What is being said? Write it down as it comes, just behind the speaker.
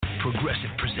Progressive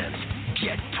presents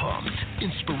Get Pumped.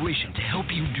 Inspiration to help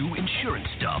you do insurance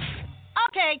stuff.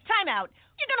 Okay, time out.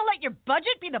 You're going to let your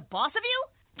budget be the boss of you?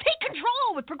 Take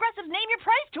control with Progressive's Name Your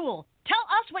Price tool. Tell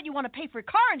us what you want to pay for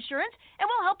car insurance, and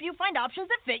we'll help you find options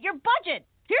that fit your budget.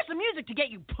 Here's some music to get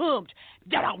you pumped.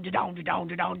 Da-dong, da-dong, da-dong,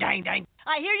 da-dong, dang, dang.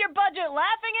 I hear your budget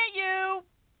laughing at you.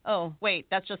 Oh, wait,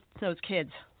 that's just those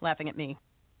kids laughing at me.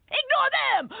 Ignore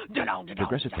them! Da-dong, da-dong,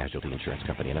 Progressive Casualty Insurance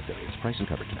Company and affiliates. Price and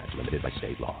coverage match limited by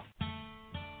state law.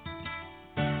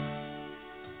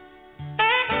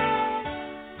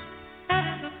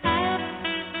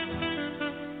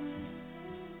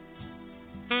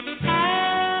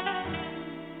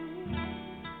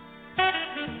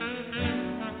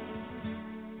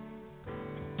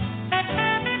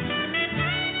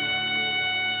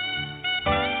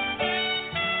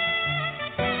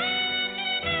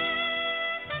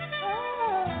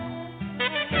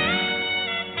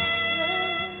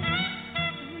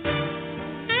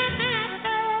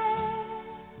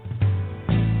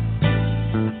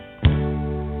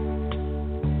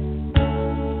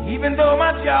 Even though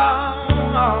my job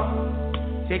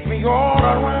takes me all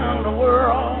around the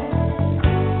world,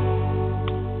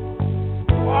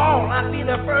 oh, I'll be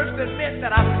the first to admit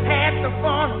that I've had some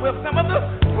fun with some of the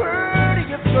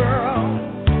prettiest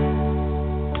girls.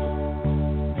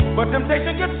 But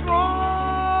temptation gets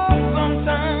strong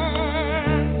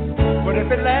sometimes. But if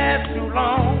it lasts too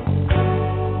long,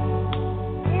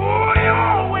 oh, you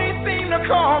always seem to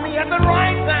call me at the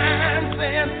right time,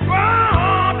 saying,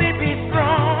 strong, be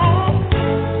strong.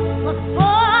 For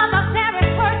the very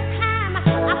first time, I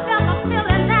felt a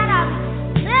feeling that I've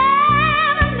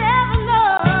never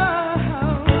known.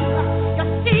 You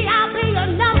see, I'll be your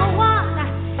number one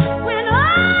when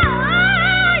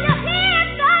all your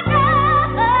hits are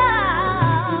done.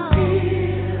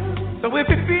 So if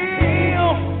you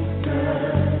feel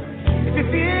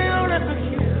insecure,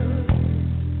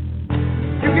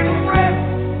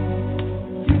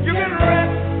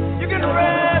 you can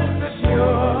rest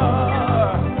assured.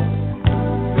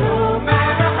 No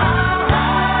matter how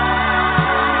high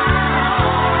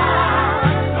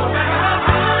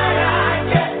I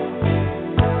get,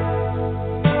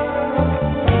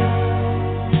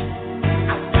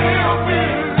 I still be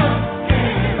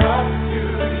looking up to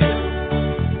you.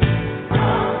 No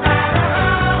matter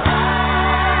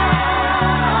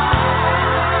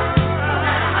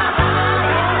how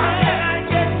high I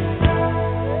get,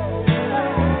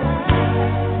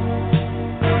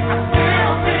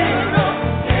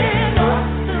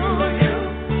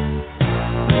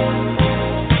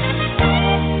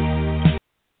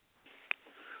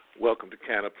 Welcome to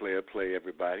Can a Player Play,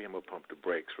 everybody. I'm going to pump the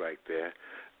brakes right there.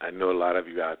 I know a lot of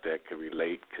you out there can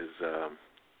relate because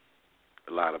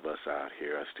a lot of us out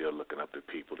here are still looking up to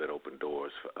people that opened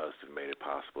doors for us and made it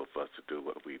possible for us to do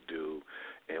what we do.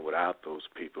 And without those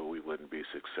people, we wouldn't be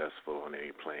successful on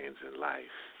any planes in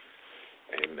life.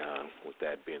 And with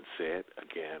that being said,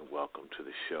 again, welcome to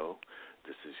the show.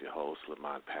 This is your host,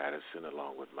 Lamont Patterson,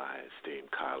 along with my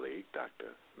esteemed colleague,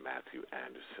 Dr. Matthew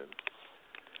Anderson.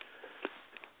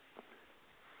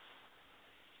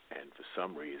 And for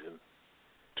some reason,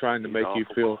 trying to make you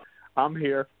feel I'm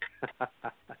here.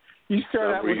 You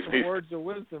started out with some words of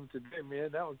wisdom today, man.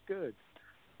 That was good.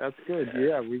 That's good.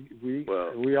 Yeah,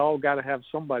 we all got to have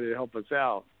somebody to help us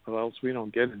out, or else we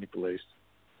don't get any place.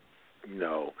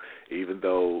 No, even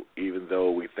though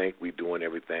we think we're doing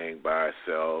everything by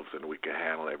ourselves and we can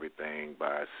handle everything by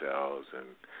ourselves, and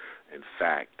in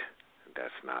fact,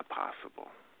 that's not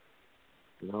possible.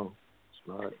 No, it's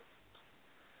not.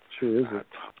 Sure isn't.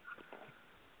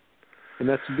 And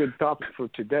that's a good topic for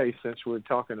today, since we're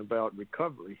talking about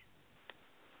recovery.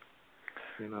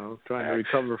 You know, trying to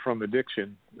recover from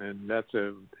addiction, and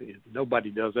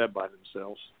nobody does that by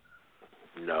themselves.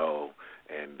 No,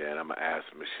 and then I'm gonna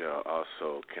ask Michele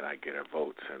also, can I get her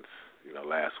vote, since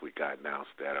last week I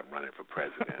announced that I'm running for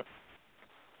president.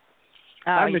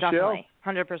 Hi, Michele. Definitely,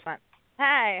 100%.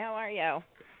 Hi, how are you?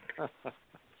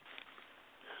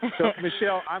 So,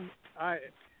 Michele,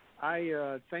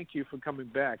 I thank you for coming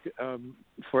back.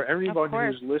 For everybody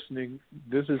who's listening,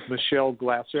 this is Michele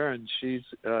Glaser, and she's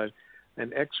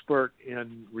an expert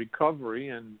in recovery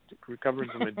and recovering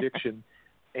from addiction.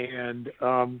 And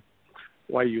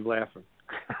why are you laughing?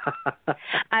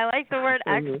 I like the word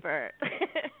expert.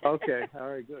 Okay, all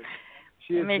right, good.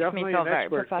 She is makes definitely me feel an very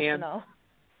expert, professional.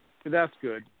 and that's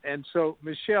good. And so,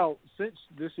 Michele, since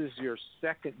this is your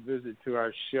second visit to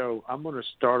our show, I'm going to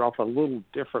start off a little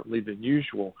differently than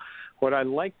usual. What I'd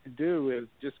like to do is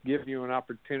just give you an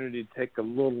opportunity to take a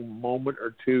little moment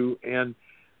or two and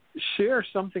share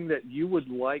something that you would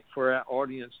like for our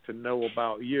audience to know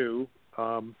about you,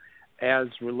 as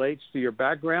relates to your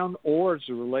background or as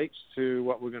it relates to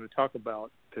what we're going to talk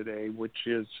about today, which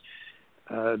is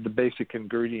the basic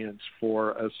ingredients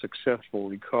for a successful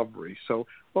recovery. So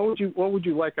what would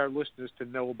you like our listeners to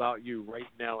know about you right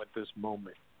now at this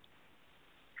moment?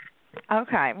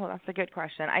 Okay, well, that's a good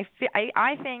question.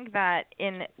 I think that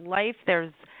in life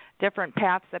there's different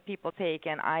paths that people take,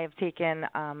 and I have taken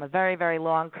a very, very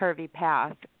long, curvy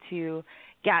path to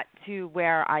get to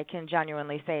where I can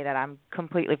genuinely say that I'm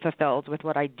completely fulfilled with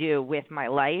what I do with my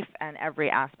life and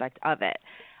every aspect of it.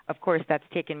 Of course, that's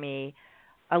taken me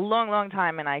a long, long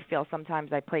time, and I feel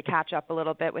sometimes I play catch up a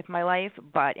little bit with my life,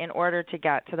 but in order to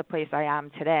get to the place I am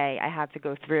today, I had to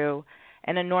go through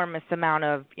an enormous amount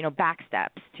of, back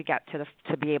steps to get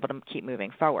to be able to keep moving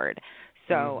forward.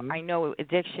 So I know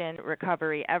addiction,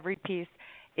 recovery, every piece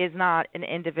is not an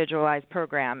individualized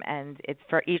program, and it's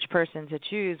for each person to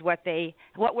choose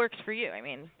what works for you. I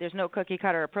mean, there's no cookie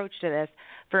cutter approach to this.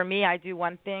 For me, I do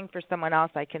one thing. For someone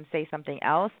else, I can say something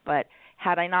else. But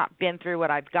had I not been through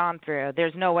what I've gone through,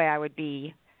 there's no way I would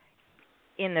be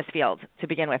in this field to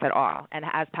begin with at all, and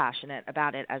as passionate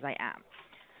about it as I am.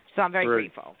 So I'm very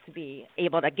grateful to be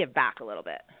able to give back a little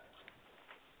bit.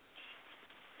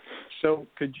 So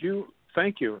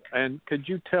thank you. And could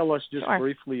you tell us just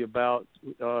briefly about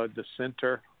the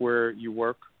center where you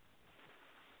work?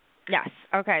 Yes.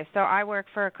 Okay. So I work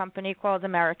for a company called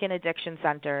American Addiction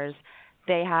Centers.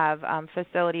 They have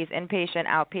facilities, inpatient,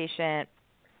 outpatient,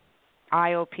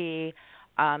 IOP,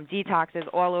 detoxes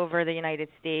all over the United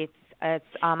States. It's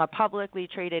a publicly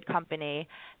traded company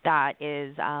that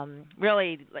is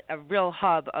really a real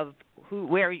hub of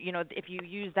where if you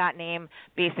use that name,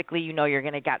 basically you're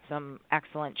going to get some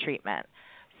excellent treatment.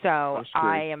 So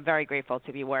I am very grateful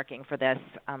to be working for this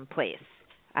place.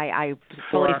 I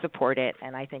fully support it,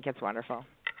 and I think it's wonderful.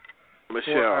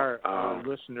 Michelle, for our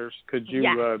listeners, could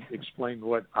you explain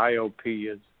what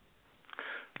IOP is?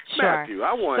 Sure. Matthew,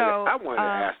 I wanted to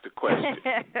ask the question.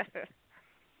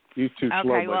 You too slow, okay,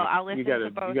 buddy. well, I'll listen to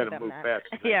both you gotta of them move now.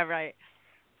 fast. Yeah, right.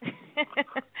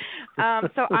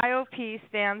 So IOP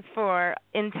stands for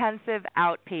intensive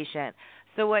outpatient.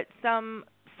 So what some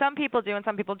people do and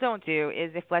some people don't do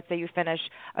is if, let's say, you finish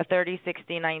a 30,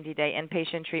 60, 90-day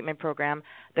inpatient treatment program,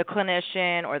 the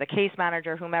clinician or the case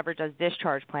manager, whomever does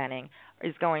discharge planning,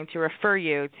 is going to refer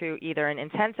you to either an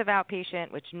intensive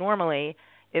outpatient, which normally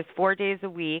is 4 days a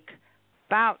week,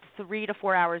 about 3 to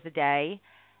 4 hours a day,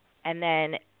 and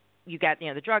then you get,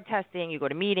 the drug testing, you go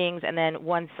to meetings, and then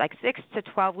once, 6 to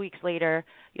 12 weeks later,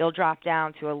 you'll drop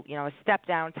down to a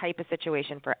step-down type of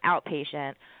situation for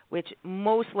outpatient, which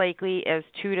most likely is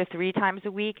 2 to 3 times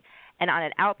a week. And on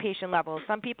an outpatient level,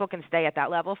 some people can stay at that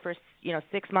level for,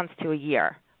 6 months to a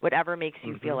year, whatever makes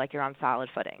you feel like you're on solid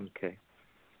footing. Okay.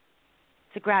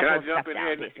 It's a gradual step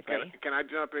down, basically. Can I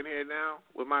jump in here now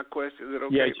with my question? Is it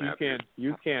okay? Yes,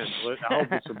 you can. I hope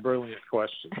it's a brilliant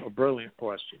question.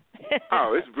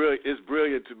 Oh, it's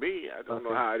brilliant to me. I don't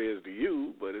know how it is to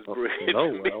you, but it's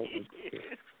brilliant to me.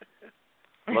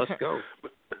 Let's go.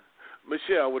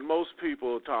 Michelle, when most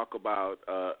people talk about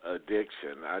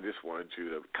addiction, I just wanted you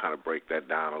to kind of break that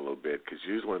down a little bit, because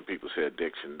usually when people say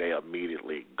addiction, they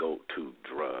immediately go to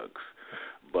drugs.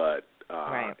 But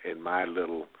in my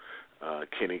little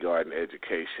kindergarten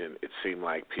education, it seemed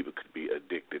like people could be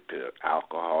addicted to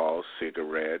alcohol,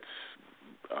 cigarettes,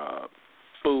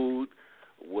 food,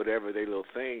 whatever their little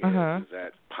thing is. Is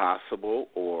that possible,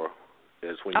 or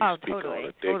is when you speak on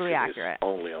addiction, it's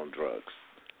only on drugs?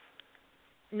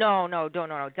 No,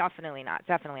 definitely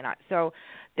not. So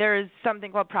there's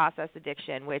something called process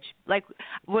addiction, which,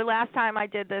 last time I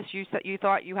did this, you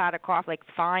thought you had a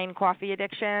fine coffee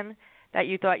addiction, that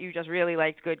you thought you just really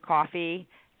liked good coffee.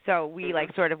 So we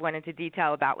sort of went into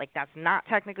detail about that's not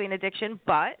technically an addiction,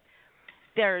 but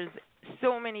there's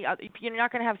so many other. You're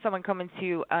not going to have someone come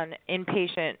into an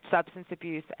inpatient substance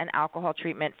abuse and alcohol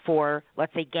treatment for,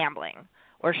 let's say, gambling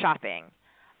or shopping.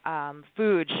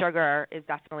 Food, sugar is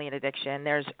definitely an addiction.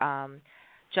 There's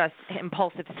just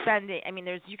impulsive spending. I mean,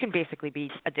 you can basically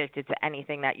be addicted to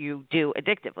anything that you do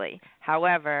addictively.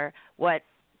 However, what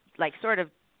sort of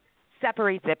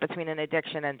separates it between an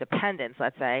addiction and dependence,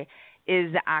 let's say,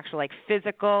 is the actual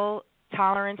physical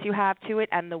tolerance you have to it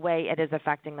and the way it is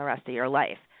affecting the rest of your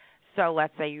life. So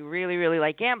let's say you really, really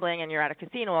like gambling and you're at a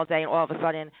casino all day, and all of a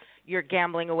sudden you're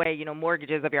gambling away,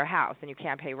 mortgages of your house and you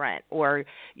can't pay rent, or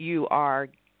you are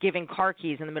giving car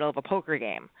keys in the middle of a poker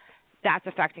game. That's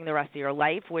affecting the rest of your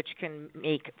life, which can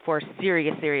make for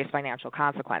serious, serious financial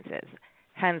consequences.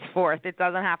 Henceforth, it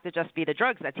doesn't have to just be the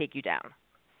drugs that take you down.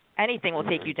 Anything will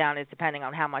take you down, is depending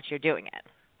on how much you're doing it.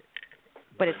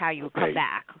 But it's how you come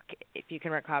back, if you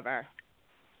can recover.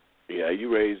 Yeah,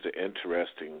 you raised an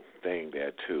interesting thing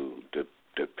there too.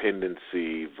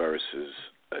 Dependency versus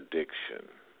addiction.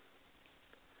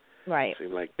 Right.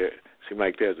 Seem like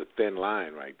there's a thin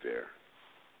line right there.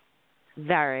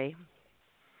 Very.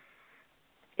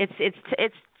 It's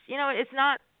it's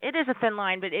not. It is a thin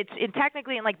line, but it's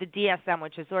technically in like the DSM,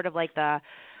 which is sort of like the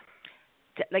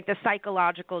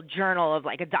psychological journal of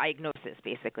like a diagnosis,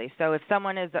 basically. So if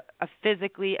someone is a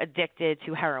physically addicted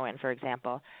to heroin, for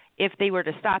example, if they were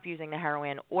to stop using the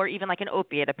heroin or even like an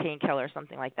opiate, a painkiller,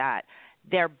 something like that,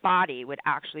 their body would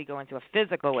actually go into a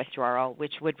physical withdrawal,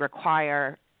 which would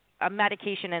require a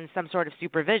medication and some sort of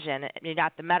supervision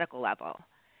at the medical level.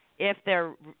 If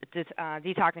they're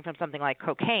detoxing from something like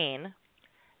cocaine,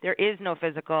 there is no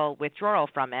physical withdrawal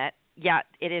from it, yet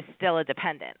it is still a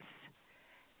dependence.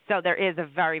 So there is a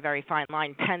very, very fine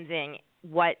line pending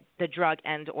what the drug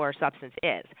and or substance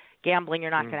is. Gambling,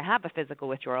 you're not going to have a physical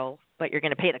withdrawal, but you're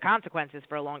going to pay the consequences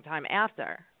for a long time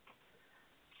after.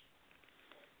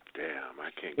 Damn, I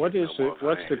can't.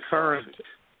 What's the current?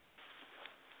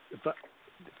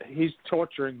 He's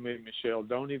torturing me, Michelle.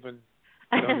 Don't even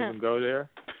go there.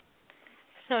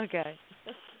 Okay.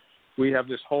 We have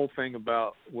this whole thing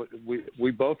about what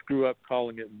we both grew up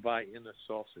calling it Vienna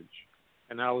sausage,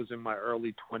 and I was in my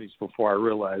early 20s before I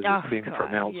realized it's being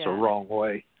pronounced the wrong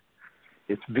way.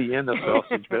 It's Vienna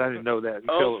sausage, but I didn't know that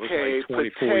until it was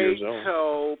like 24 years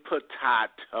old.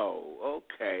 Potato.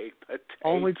 Okay, potato.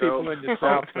 Only people in the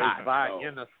South say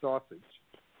Vienna sausage.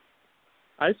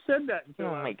 I said that until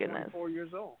I was 24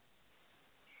 years old.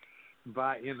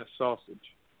 Vienna sausage.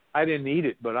 I didn't eat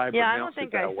it, but I pronounced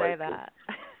it that way. I don't think I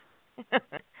say that.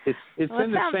 It's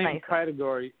in the same nice.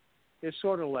 category. It's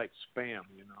sort of like spam,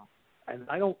 and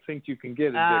I don't think you can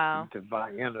get addicted to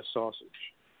Vienna sausage.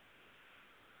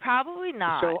 Probably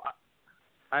not. So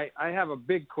I have a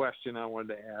big question I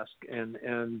wanted to ask,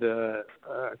 and a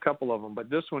couple of them, but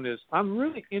this one is, I'm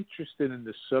really interested in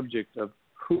the subject of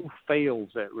who fails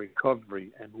at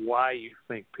recovery and why you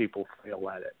think people fail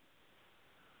at it.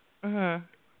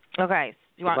 Mm-hmm. Okay.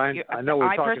 I know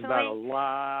we're talking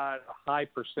about a high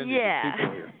percentage of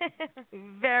people here.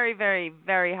 Very, very,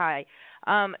 very high.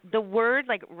 The word,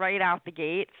 like right out the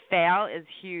gate, fail is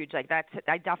huge. Like I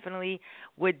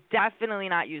would definitely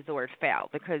not use the word fail,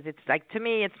 because it's like, to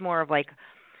me, it's more of like,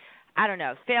 I don't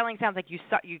know. Failing sounds like you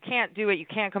can't do it, you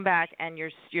can't come back, and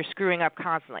you're screwing up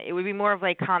constantly. It would be more of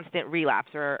like constant relapse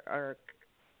or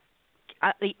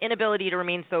the inability to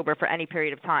remain sober for any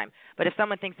period of time. But if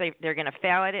someone thinks they're going to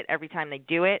fail at it every time they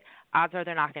do it, odds are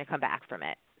they're not going to come back from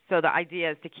it. So the idea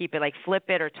is to keep it, like flip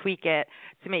it or tweak it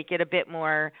to make it a bit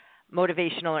more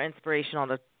motivational or inspirational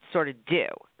to sort of do.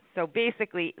 So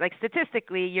basically, like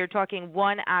statistically, you're talking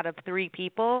 1 out of 3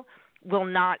 people will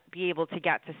not be able to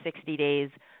get to 60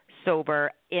 days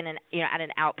sober at an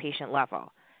outpatient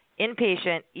level.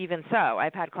 Inpatient, even so,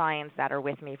 I've had clients that are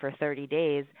with me for 30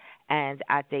 days, and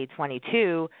at day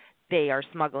 22, they are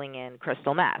smuggling in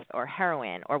crystal meth or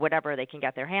heroin or whatever they can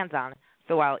get their hands on.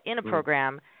 So while in a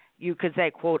program, you could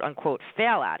say, quote, unquote,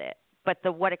 fail at it. But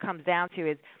what it comes down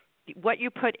to is what you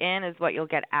put in is what you'll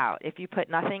get out. If you put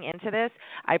nothing into this,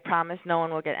 I promise no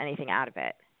one will get anything out of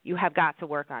it. You have got to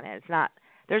work on it.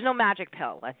 There's no magic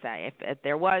pill, let's say. If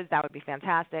there was, that would be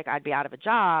fantastic. I'd be out of a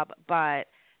job, but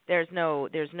there's no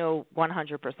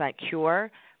 100%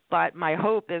 cure. But my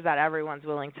hope is that everyone's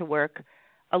willing to work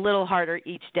a little harder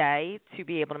each day to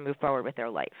be able to move forward with their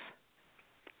life.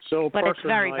 But it's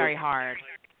very, very hard.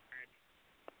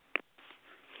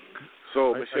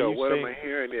 So, Michelle, what am I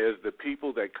hearing is the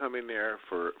people that come in there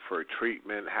for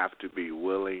treatment have to be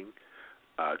willing,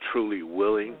 truly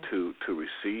willing to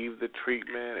receive the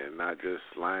treatment and not just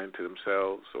lying to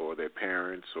themselves or their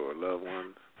parents or loved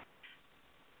ones.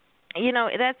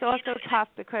 That's also tough,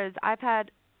 because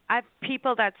I've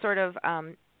people that sort of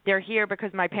they're here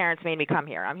because my parents made me come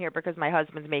here. I'm here because my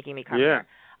husband's making me come here.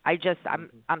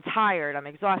 I'm tired. I'm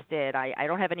exhausted. I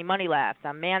don't have any money left.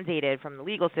 I'm mandated from the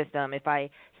legal system. If I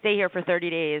stay here for 30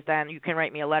 days, then you can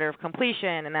write me a letter of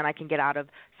completion, and then I can get out of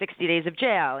 60 days of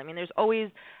jail. I mean, there's always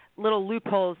little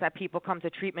loopholes that people come to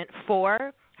treatment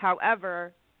for.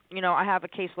 However, I have a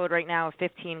caseload right now of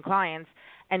 15 clients,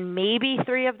 and maybe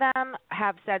 3 of them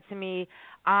have said to me,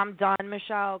 I'm done,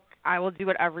 Michelle. I will do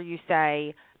whatever you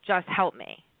say. Just help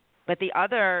me. But the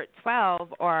other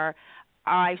 12 are,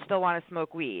 I still want to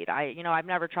smoke weed. I've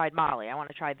never tried Molly. I want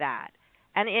to try that.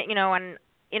 And, and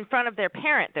in front of their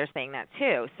parent, they're saying that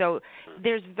too. So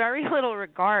there's very little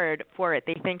regard for it.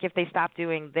 They think if they stop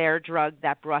doing their drug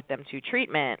that brought them to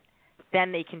treatment,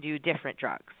 then they can do different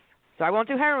drugs. So I won't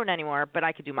do heroin anymore, but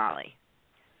I could do Molly.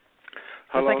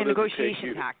 It's like a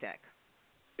negotiation tactic.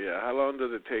 Yeah, how long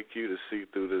does it take you to see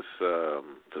through this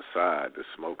facade, this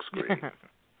smoke screen?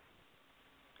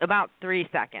 About 3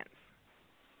 seconds.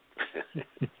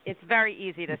 It's very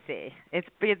easy to see. It's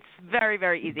very,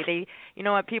 very easy. They, you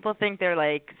know what, people think they're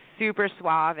like super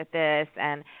suave at this,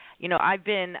 and you know, I've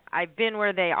been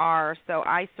where they are, so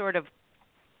I sort of,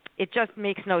 it just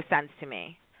makes no sense to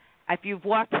me. If you've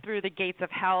walked through the gates of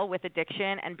hell with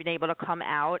addiction and been able to come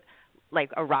out like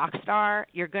a rock star,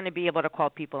 you're going to be able to call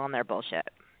people on their bullshit.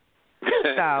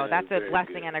 So that's a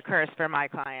blessing and a curse for my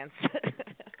clients.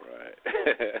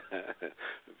 Right.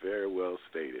 Very well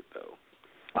stated,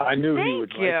 though. I knew he Thank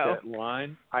would you. like that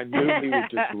line. I knew he would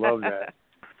just love that.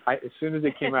 As soon as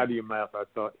it came out of your mouth, I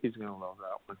thought, he's going to love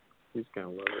that one. He's going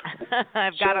to love it.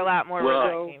 I've got a lot more where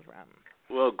that came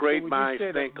from. Well, great minds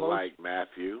think alike,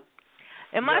 Matthew.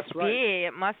 It must be. Right.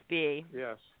 It must be.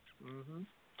 Yes. Mm-hmm.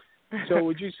 So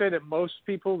would you say that most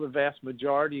people, the vast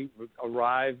majority,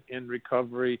 arrive in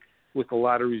recovery with a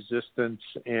lot of resistance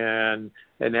and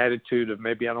an attitude of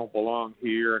maybe I don't belong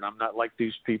here and I'm not like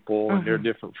these people and they're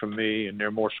different from me and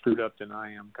they're more screwed up than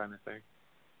I am kind of thing?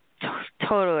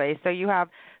 Totally. So you have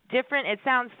different, it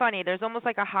sounds funny, there's almost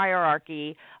like a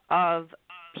hierarchy of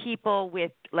people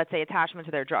with, let's say, attachment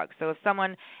to their drugs. So if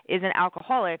someone is an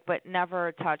alcoholic but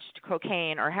never touched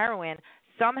cocaine or heroin,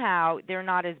 somehow they're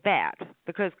not as bad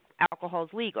because alcohol is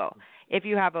legal. If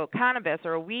you have a cannabis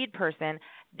or a weed person,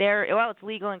 it's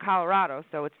legal in Colorado,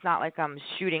 so it's not like I'm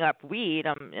shooting up weed.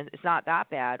 It's not that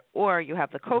bad. Or you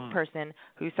have the coke person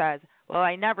who says, well,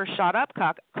 I never shot up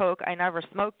coke. I never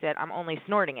smoked it. I'm only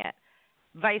snorting it.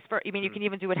 Vice versa. I mean, you can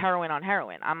even do it heroin on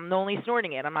heroin. I'm only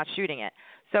snorting it. I'm not shooting it.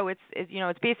 So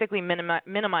it's basically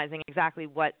minimizing exactly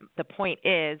what the point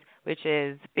is, which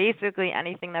is basically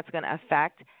anything that's going to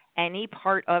affect any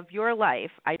part of your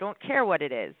life. I don't care what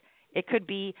it is. It could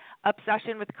be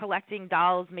obsession with collecting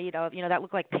dolls made of, that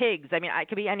look like pigs. I mean, it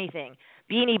could be anything.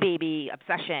 Beanie Baby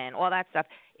obsession, all that stuff.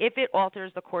 If it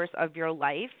alters the course of your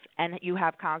life and you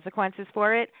have consequences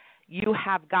for it, you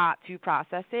have got to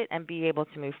process it and be able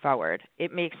to move forward.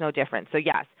 It makes no difference. So,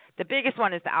 yes, the biggest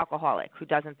one is the alcoholic who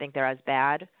doesn't think they're as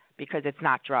bad because it's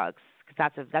not drugs,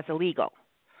 because that's illegal.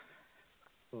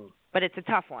 But it's a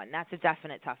tough one. That's a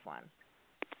definite tough one.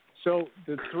 So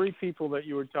the 3 people that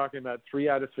you were talking about, 3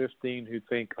 out of 15 who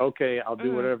think, okay, I'll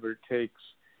do whatever it takes,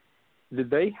 did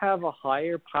they have a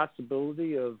higher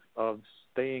possibility of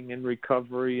staying in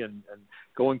recovery and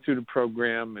going through the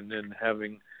program and then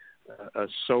having a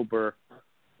sober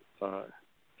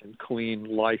and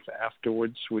clean life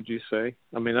afterwards, would you say?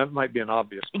 I mean, that might be an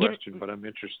obvious question, but I'm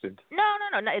interested. No.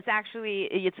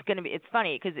 It's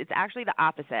funny because it's actually the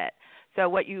opposite. So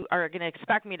what you are going to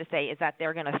expect me to say is that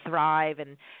they're going to thrive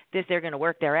and they're going to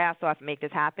work their ass off and make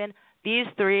this happen. These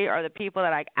 3 are the people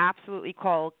that I absolutely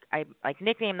call, I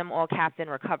nickname them all Captain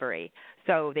Recovery.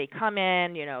 So they come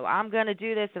in, I'm going to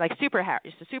do this, like it's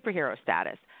a superhero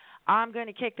status. I'm going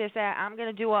to kick this ass, I'm going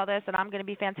to do all this, and I'm going to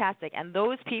be fantastic. And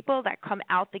those people that come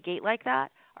out the gate like that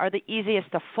are the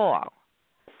easiest to fall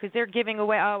because they're giving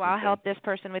away, I'll help this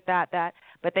person with that,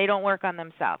 but they don't work on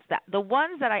themselves. The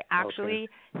ones that I actually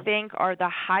think are the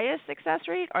highest success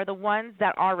rate are the ones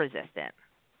that are resistant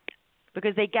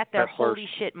because they get their holy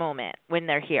shit moment when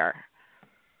they're here.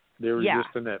 They're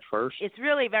resistant at first? It's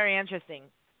really very interesting.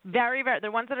 Very, very. The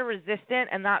ones that are resistant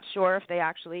and not sure if they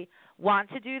actually want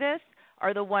to do this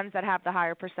are the ones that have the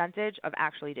higher percentage of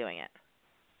actually doing it.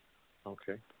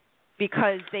 Okay.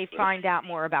 Because they find out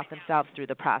more about themselves through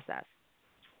the process.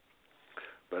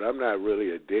 But I'm not really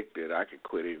addicted. I can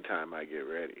quit anytime I get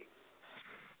ready.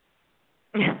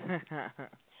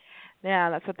 Yeah,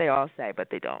 that's what they all say, but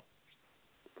they don't.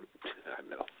 I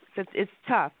know. It's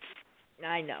tough.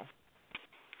 I know.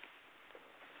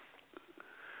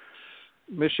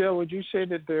 Michele, would you say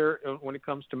that when it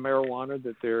comes to marijuana,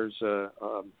 that there's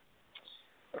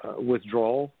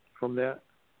withdrawal from that?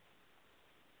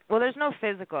 Well, there's no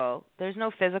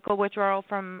physical withdrawal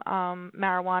from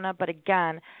marijuana, but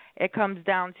again, it comes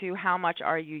down to how much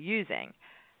are you using.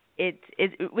 It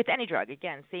with any drug,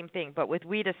 again, same thing, but with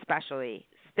weed especially,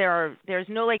 there's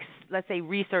no let's say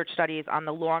research studies on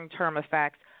the long-term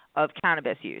effects of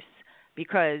cannabis use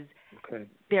because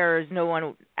there's no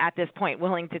one at this point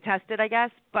willing to test it, I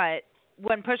guess. But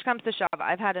when push comes to shove,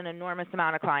 I've had an enormous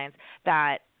amount of clients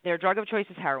that their drug of choice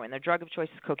is heroin, their drug of choice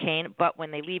is cocaine, but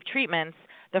when they leave treatments,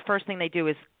 the first thing they do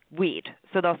is weed.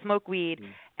 So they'll smoke weed,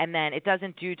 and then it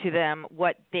doesn't do to them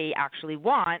what they actually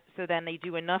want, so then they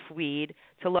do enough weed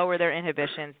to lower their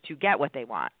inhibitions to get what they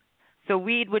want. So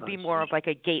weed would be more of like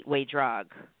a gateway drug.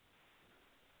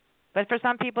 But for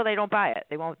some people, they don't buy it.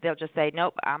 They'll just say,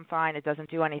 nope, I'm fine. It doesn't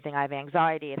do anything. I have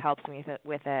anxiety. It helps me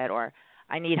with it. Or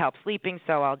I need help sleeping,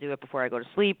 so I'll do it before I go to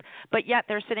sleep. But yet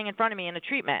they're sitting in front of me in a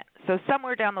treatment. So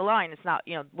somewhere down the line, it's not,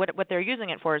 what they're using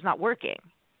it for is not working.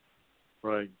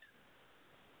 Right.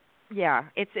 Yeah,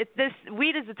 this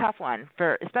weed is a tough one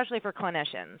especially for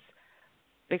clinicians,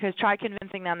 because try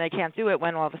convincing them they can't do it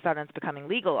when all of a sudden it's becoming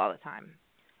legal all the time.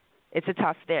 It's a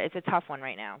tough one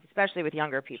right now, especially with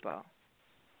younger people.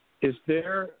 Is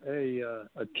there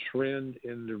a trend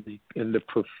in the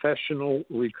professional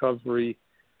recovery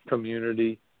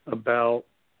community about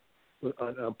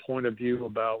a point of view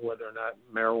about whether or not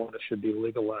marijuana should be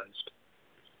legalized?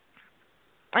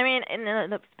 I mean,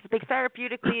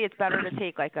 therapeutically, it's better to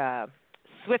take like a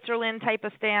Switzerland type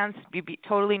of stance, be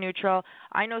totally neutral.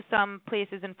 I know some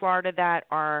places in Florida that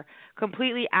are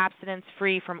completely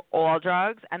abstinence-free from all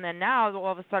drugs, and then now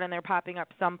all of a sudden they're popping up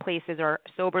some places, or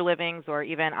sober livings or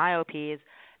even IOPs,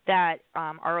 that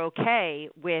are okay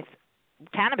with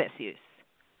cannabis use,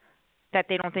 that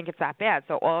they don't think it's that bad.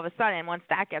 So all of a sudden, once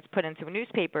that gets put into a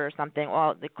newspaper or something,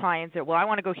 all the clients are, well, I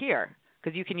want to go here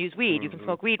because you can use weed. Mm-hmm. You can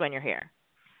smoke weed when you're here.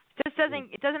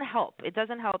 It doesn't help. It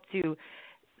doesn't help to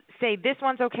say this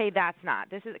one's okay, that's not.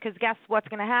 This is because guess what's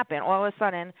going to happen? All of a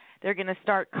sudden, they're going to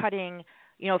start cutting,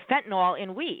 fentanyl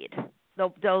in weed.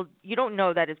 You don't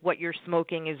know that what you're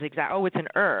smoking is it's an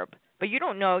herb, but you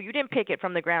don't know. You didn't pick it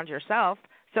from the ground yourself,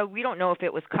 so we don't know if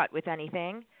it was cut with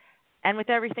anything. And with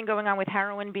everything going on with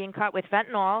heroin being cut with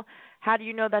fentanyl, how do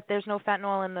you know that there's no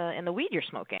fentanyl in the weed you're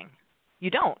smoking?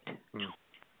 You don't.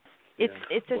 Yeah.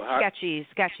 It's a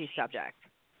sketchy subject.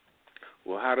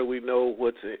 Well, how do we know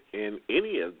what's in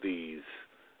any of these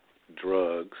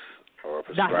drugs or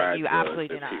prescribed drugs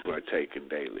that people are taking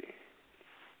daily?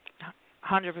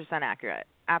 100% accurate.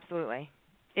 Absolutely.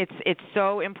 It's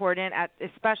so important,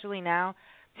 especially now,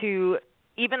 to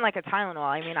even like a Tylenol.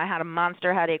 I mean, I had a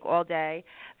monster headache all day,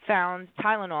 found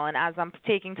Tylenol, and as I'm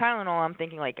taking Tylenol, I'm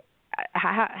thinking like,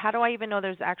 how do I even know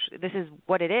this is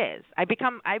what it is? I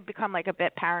become like a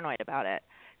bit paranoid about it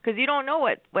because you don't know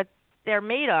what they're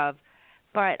made of.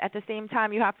 But at the same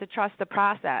time, you have to trust the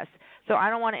process. So I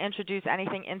don't want to introduce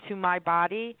anything into my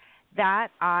body that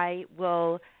I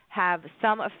will have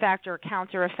some effect or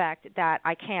counter effect that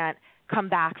I can't come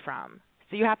back from.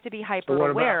 So you have to be hyper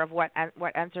aware of what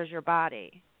enters your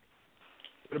body.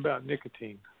 What about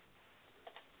nicotine?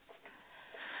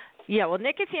 Yeah, well,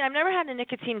 nicotine, I've never had a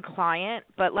nicotine client,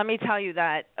 but let me tell you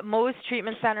that most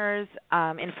treatment centers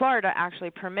in Florida actually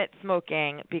permit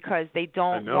smoking because they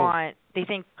they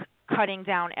think cutting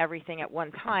down everything at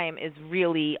one time is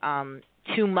really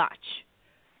too much.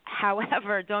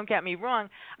 However, don't get me wrong,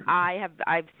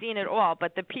 I've seen it all,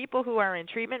 but the people who are in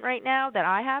treatment right now that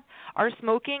I have are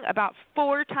smoking about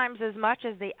 4 times as much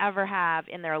as they ever have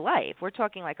in their life. We're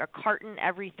talking like a carton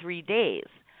every 3 days.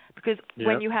 Because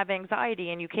when you have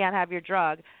anxiety and you can't have your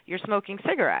drug, you're smoking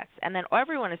cigarettes, and then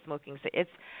everyone is smoking. It's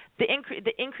the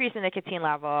increase in nicotine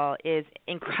level is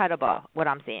incredible. What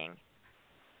I'm seeing.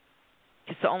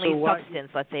 It's the only substance,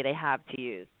 let's say, they have to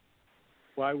use.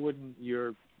 Why wouldn't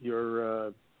your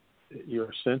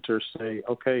center say,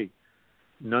 okay,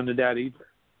 none of that either?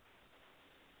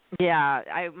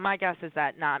 Yeah, my guess is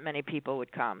that not many people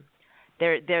would come.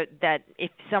 That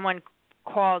if someone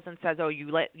calls and says, "Oh, you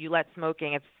let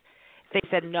smoking," if they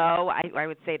said no, I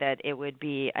would say that it would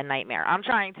be a nightmare. I'm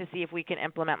trying to see if we can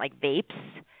implement like vapes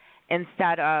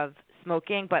instead of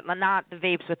smoking, but not the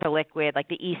vapes with the liquid, like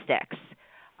the e-sticks.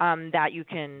 That you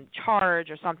can charge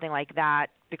or something like that,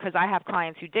 because I have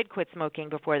clients who did quit smoking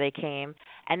before they came,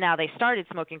 and now they started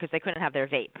smoking because they couldn't have their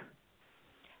vape.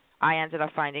 I ended up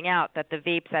finding out that the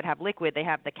vapes that have liquid, they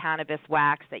have the cannabis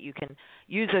wax that you can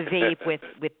use a vape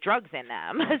with drugs in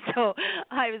them. So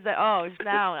I was like, oh,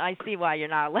 now I see why you're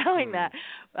not allowing that.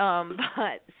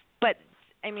 But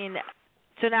I mean,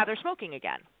 so now they're smoking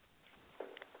again.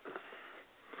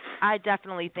 I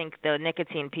definitely think the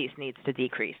nicotine piece needs to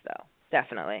decrease, though.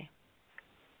 Definitely.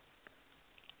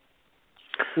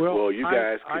 Well, you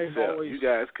guys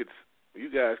could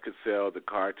sell the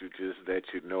cartridges that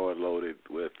are loaded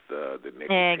with the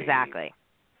nicotine. Exactly.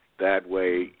 That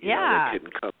way, they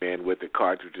couldn't come in with the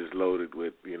cartridges loaded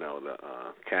with, the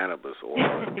cannabis or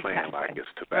playing like it's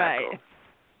tobacco. Right.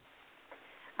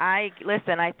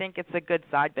 I think it's a good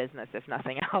side business, if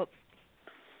nothing else.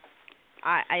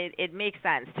 It makes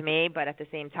sense to me, but at the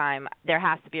same time, there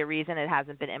has to be a reason it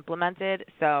hasn't been implemented.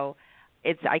 So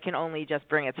I can only just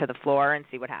bring it to the floor and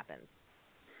see what happens.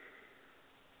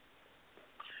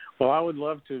 Well, I would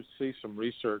love to see some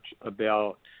research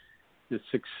about the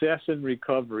success in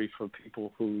recovery for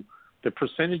people the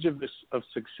percentage of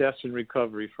success in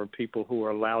recovery for people who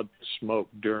are allowed to smoke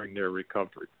during their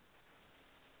recovery.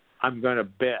 I'm going to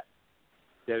bet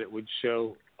that it would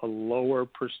show a lower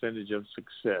percentage of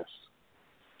success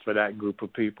for that group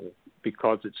of people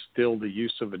because it's still the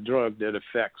use of a drug that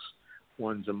affects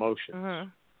one's emotions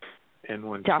and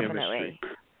one's chemistry.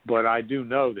 But I do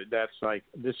know that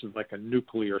this is like a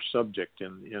nuclear subject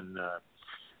in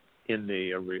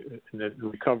the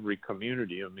recovery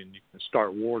community. I mean, you can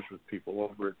start wars with people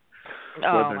over it,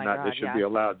 whether or not they should be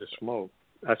allowed to smoke.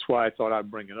 That's why I thought I'd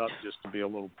bring it up, just to be a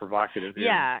little provocative here.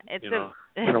 Yeah, I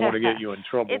don't want to get you in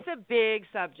trouble. It's a big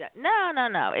subject.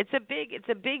 No. It's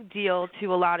a big deal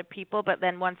to a lot of people. But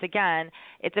then once again,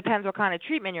 it depends what kind of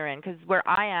treatment you're in. Because where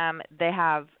I am, they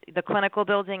have the clinical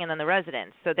building and then the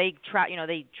residence. So they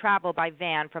travel by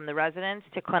van from the residence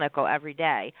to clinical every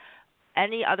day.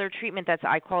 Any other treatment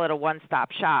I call it a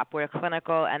one-stop shop, where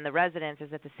clinical and the residence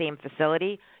is at the same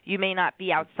facility, you may not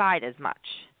be outside as much.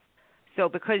 So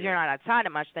because you're not outside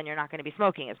as much, then you're not going to be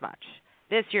smoking as much.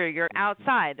 This year, you're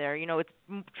outside there. It's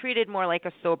treated more like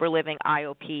a sober living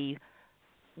IOP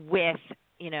with,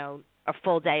 a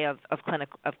full day of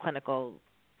clinical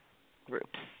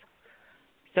groups.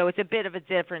 So it's a bit of a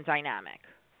different dynamic.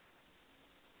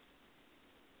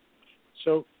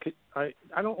 So I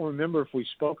don't remember if we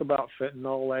spoke about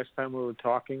fentanyl last time we were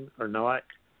talking or not,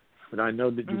 but I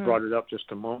know that you brought it up just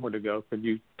a moment ago. Could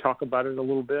you talk about it a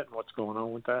little bit and what's going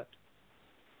on with that?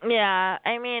 Yeah,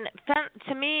 I mean,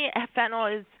 to me,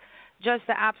 fentanyl is just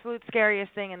the absolute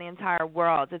scariest thing in the entire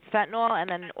world. It's fentanyl, and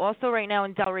then also right now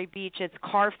in Delray Beach, it's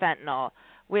carfentanil,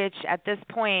 which at this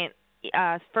point,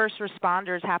 first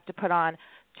responders have to put on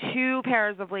 2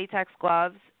 pairs of latex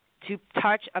gloves to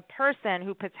touch a person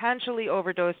who potentially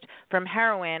overdosed from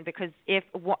heroin, because if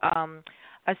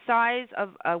a size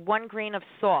of 1 grain of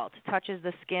salt touches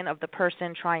the skin of the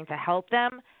person trying to help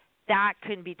them, that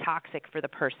can be toxic for the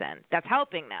person that's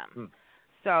helping them.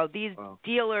 So these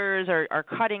dealers are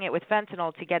cutting it with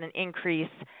fentanyl to get an increase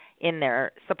in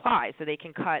their supply. So they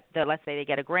can cut let's say they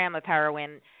get a gram of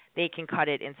heroin, they can cut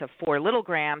it into 4 little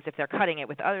grams if they're cutting it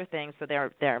with other things. So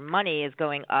their money is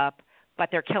going up, but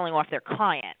they're killing off their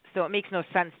client. So it makes no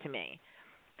sense to me,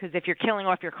 because if you're killing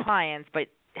off your clients, but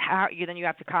then you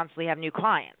have to constantly have new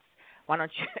clients. Why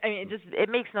don't you? I mean, it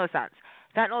makes no sense.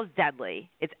 Fentanyl is deadly.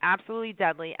 It's absolutely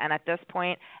deadly. And at this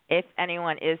point, if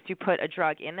anyone is to put a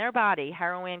drug in their body,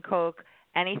 heroin, coke,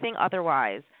 anything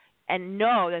otherwise, and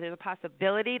know that there's a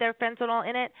possibility there's fentanyl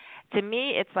in it, to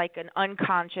me it's like an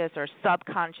unconscious or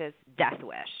subconscious death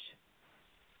wish.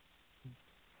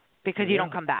 Because you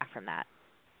don't come back from that.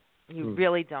 You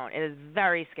really don't. It is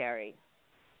very scary.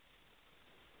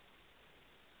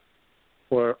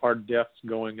 Or are deaths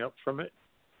going up from it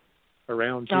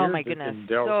around here? Oh, my goodness.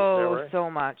 So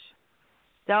much.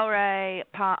 Delray,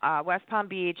 West Palm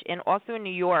Beach, and also in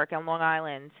New York and Long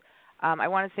Island. I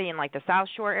want to say in like the South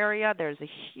Shore area, there's a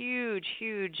huge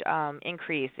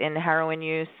increase in heroin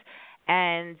use.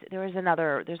 And there's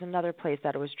another place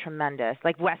that it was tremendous,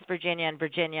 like West Virginia and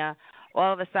Virginia.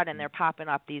 All of a sudden, they're popping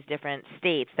up these different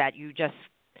states that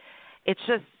it's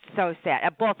just so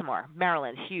sad. Baltimore,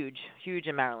 Maryland, huge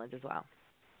in Maryland as well.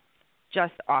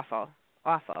 Just awful.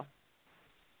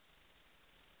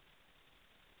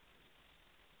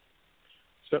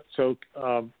 So,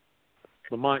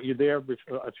 Lamont, you there?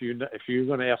 If you're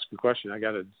going to ask a question, I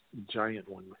got a giant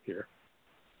one here.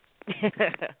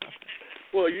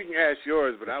 Well, you can ask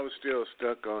yours, but I was still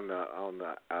stuck on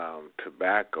the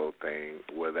tobacco thing,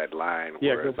 where that line.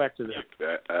 Yeah, go back to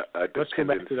that. Let's go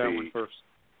back to that one first.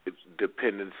 It's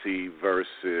dependency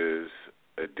versus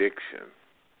addiction.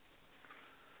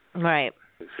 Right.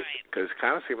 Because it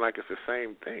kind of seems like it's the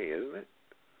same thing, isn't it?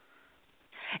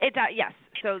 Yes.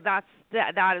 So that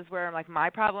is where like my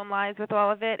problem lies with all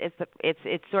of it.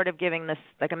 It's sort of giving this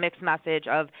like a mixed message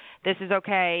of this is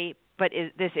okay, but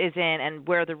this isn't, and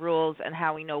where are the rules and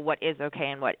how we know what is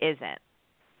okay and what isn't.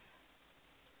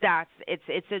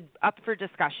 It's up for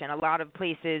discussion. A lot of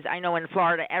places, I know in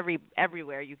Florida,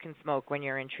 everywhere you can smoke when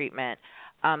you're in treatment.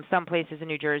 Some places in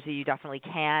New Jersey you definitely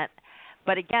can't.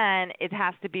 But again, it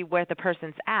has to be where the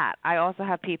person's at. I also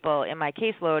have people in my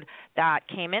caseload that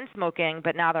came in smoking,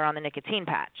 but now they're on the nicotine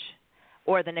patch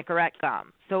or the Nicorette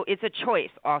gum. So it's a choice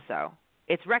also.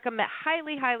 It's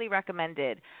highly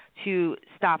recommended to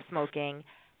stop smoking.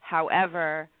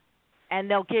 However, and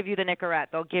they'll give you the Nicorette.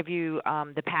 They'll give you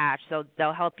the patch.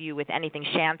 They'll help you with anything.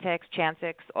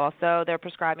 Chantix also, they're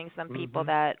prescribing some people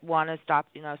that want to stop,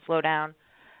 slow down.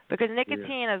 Because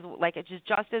nicotine is like it's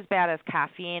just as bad as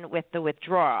caffeine with the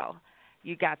withdrawal.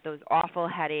 You got those awful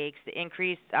headaches, the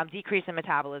decrease in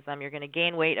metabolism. You're going to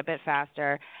gain weight a bit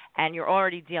faster, and you're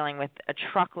already dealing with a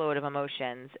truckload of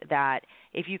emotions that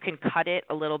if you can cut it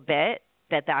a little bit,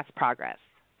 that's progress.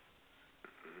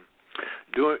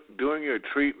 During your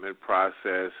treatment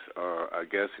process, or I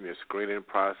guess in your screening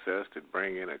process to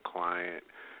bring in a client,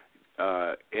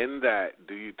 in that,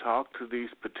 do you talk to these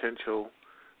potential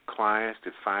clients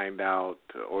to find out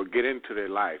or get into their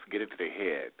life, get into their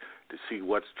head to see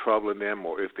what's troubling them,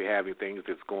 or if they have any things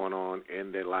that's going on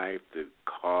in their life that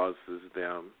causes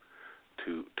them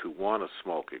to want to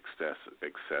smoke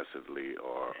excessively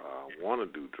or want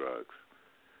to do drugs?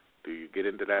 Do you get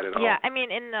into that at all? Yeah, I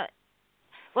mean, in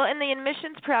the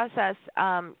admissions process,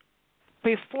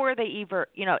 before they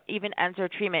even enter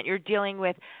treatment, you're dealing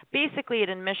with basically an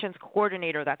admissions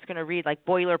coordinator that's going to read like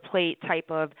boilerplate type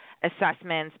of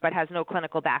assessments, but has no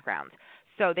clinical background.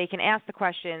 So they can ask the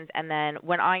questions, and then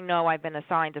when I know I've been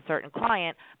assigned a certain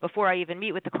client, before I even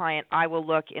meet with the client, I will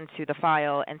look into the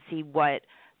file and see what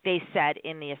they said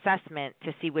in the assessment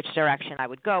to see which direction I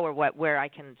would go or where I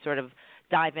can sort of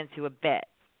dive into a bit.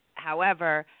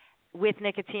 However, with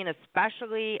nicotine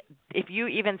especially, if you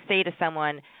even say to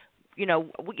someone,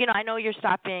 I know you're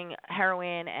stopping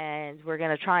heroin and we're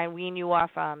going to try and wean you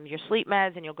off your sleep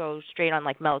meds and you'll go straight on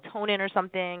like melatonin or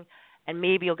something, and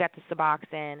maybe you'll get the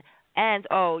Suboxone. And,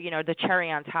 the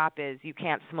cherry on top is you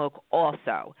can't smoke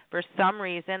also. For some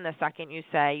reason, the second you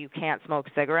say you can't smoke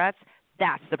cigarettes,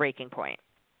 that's the breaking point.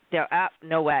 They're,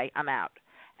 no way, I'm out.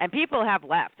 And people have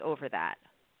left over that.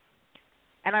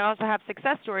 And I also have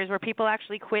success stories where people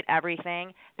actually quit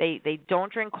everything. They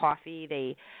don't drink coffee.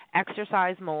 They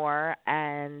exercise more.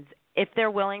 And if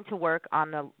they're willing to work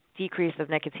on the decrease of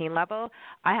nicotine level,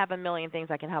 I have a million things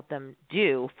I can help them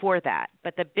do for that.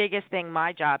 But the biggest thing,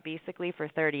 my job basically for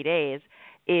 30 days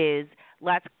is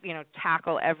let's,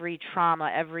 tackle every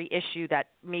trauma, every issue that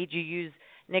made you use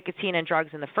nicotine and drugs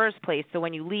in the first place. So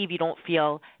when you leave, you don't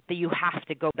feel that you have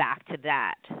to go back to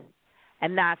that.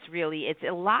 And that's really, it's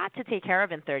a lot to take care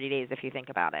of in 30 days if you think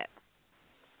about it,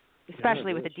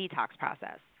 especially with the detox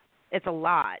process. It's a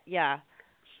lot, yeah.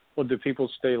 Well, do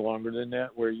people stay longer than that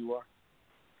where you are?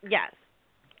 Yes,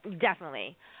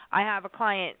 definitely. I have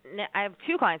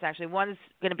two clients actually. One's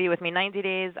going to be with me 90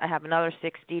 days. I have another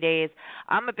 60 days.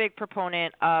 I'm a big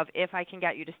proponent of if I can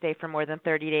get you to stay for more than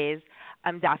 30 days,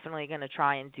 I'm definitely going to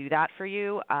try and do that for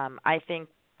you. I think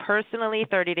personally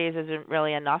 30 days isn't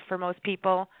really enough for most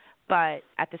people. But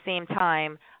at the same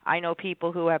time, I know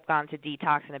people who have gone to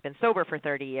detox and have been sober for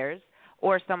 30 years,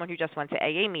 or someone who just went to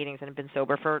AA meetings and have been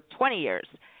sober for 20 years.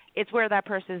 It's where that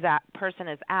person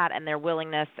is at and their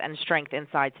willingness and strength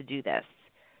inside to do this.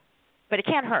 But it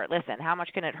can't hurt. Listen, how much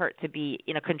can it hurt to be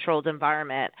in a controlled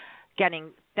environment, getting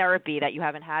therapy that you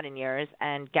haven't had in years,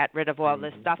 and get rid of all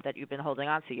this stuff that you've been holding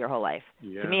on to your whole life?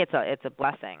 Yeah. To me, it's a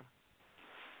blessing.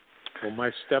 Well,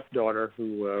 my stepdaughter,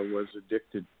 who was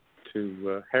addicted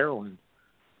to heroin,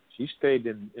 she stayed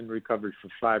in recovery for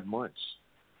 5 months,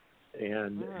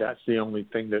 and that's the only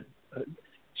thing that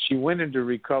she went into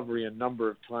recovery a number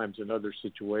of times in other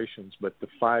situations, but the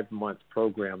 5-month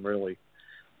program really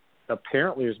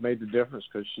apparently has made the difference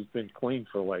because she's been clean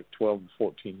for like 12 to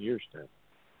 14 years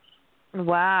now.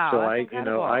 Wow. So that's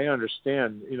incredible. I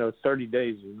understand, 30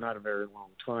 days is not a very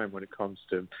long time when it comes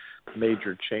to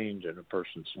major change in a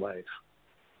person's life.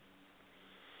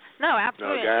 No,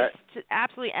 absolutely. Okay.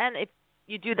 Absolutely. And if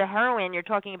you do the heroin, you're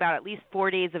talking about at least 4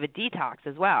 days of a detox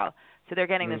as well. So they're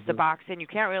getting the Suboxone. You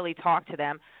can't really talk to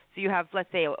them. So you have,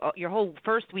 let's say, your whole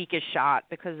first week is shot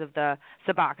because of the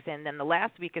Suboxone. Then the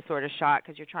last week is sort of shot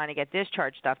because you're trying to get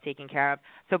discharge stuff taken care of.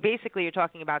 So basically you're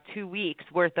talking about 2 weeks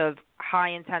worth of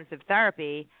high-intensive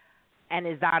therapy. And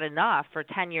is that enough for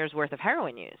 10 years worth of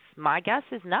heroin use? My guess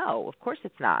is no. Of course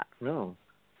it's not. No.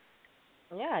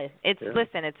 Yeah,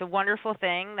 listen, it's a wonderful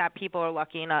thing that people are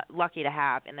lucky to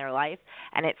have in their life,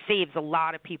 and it saves a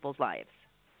lot of people's lives.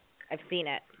 I've seen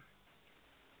it.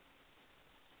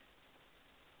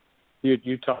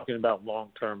 You're talking about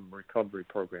long-term recovery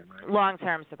program, right?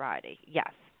 Long-term sobriety,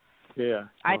 yes. Yeah.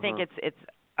 I think it's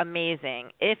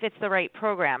amazing if it's the right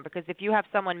program, because if you have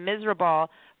someone miserable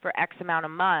for X amount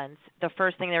of months, the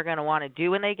first thing they're going to want to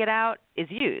do when they get out is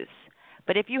use.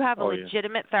 But if you have a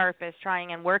legitimate therapist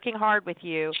trying and working hard with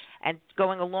you and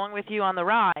going along with you on the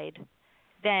ride,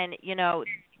 then,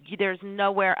 there's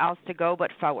nowhere else to go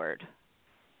but forward.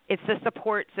 It's the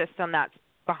support system that's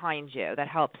behind you that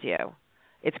helps you.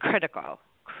 It's critical.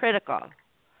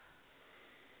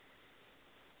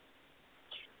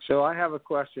 So I have a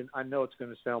question. I know it's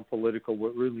going to sound political,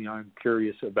 but really I'm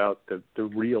curious about the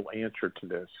real answer to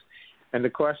this. And the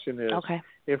question is,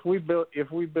 if we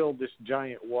build this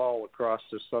giant wall across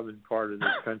the southern part of this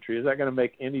country, is that going to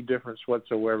make any difference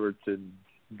whatsoever to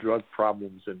drug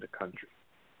problems in the country?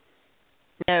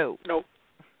 No. Nope.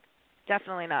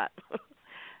 Definitely not.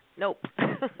 Nope.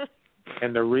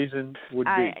 And the reason would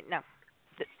be? No.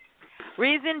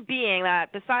 Reason being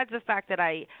that besides the fact that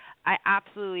I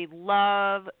absolutely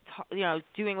love,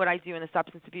 doing what I do in the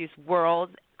substance abuse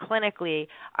world clinically,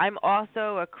 I'm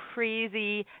also a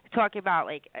crazy, talking about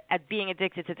at being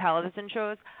addicted to television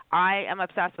shows. I am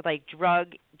obsessed with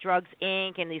Drugs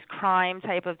Inc. and these crime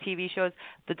type of TV shows,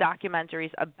 the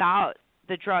documentaries about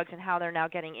the drugs and how they're now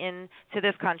getting into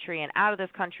this country and out of this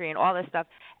country and all this stuff.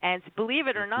 And believe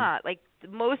it or not,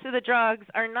 most of the drugs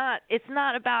are not, it's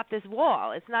not about this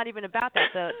wall. It's not even about that.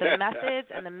 The methods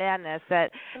and the madness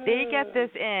that they get this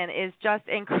in is just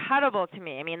incredible to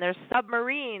me. I mean, there's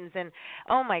submarines and,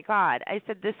 oh my God. I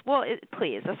said, this wall's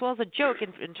a joke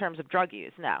in terms of drug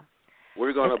use. No.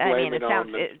 We're going to blame it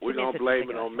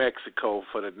on Mexico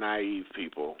for the naive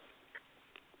people.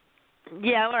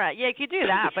 Yeah, all right. Yeah, you could do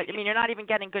that, but you're not even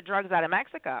getting good drugs out of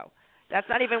Mexico. That's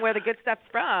not even where the good stuff's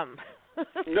from.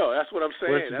 No, that's what I'm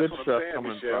saying. Where's that's what I'm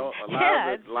saying, Michelle.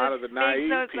 A lot of the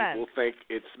naive people think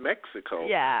it's Mexico.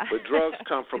 Yeah. But drugs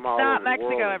come from all over the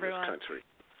world in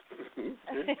this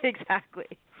country. Exactly.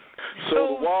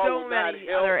 So the wall will not many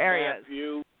help other areas.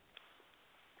 Matthew.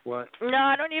 What? No,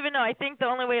 I don't even know. I think the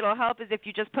only way it'll help is if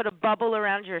you just put a bubble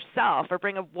around yourself or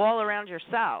bring a wall around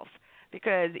yourself.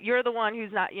 Because you're the one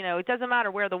who's not, it doesn't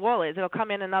matter where the wall is. It'll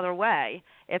come in another way.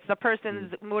 It's the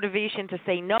person's motivation to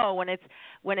say no when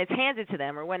it's handed to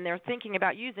them or when they're thinking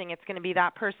about using. It's going to be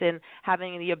that person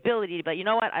having the ability to be, you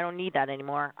know what, I don't need that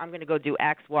anymore. I'm going to go do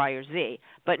X, Y, or Z.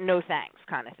 But no thanks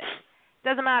kind of thing.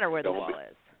 Doesn't matter where the wall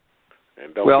is.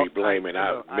 And don't be blaming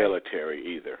our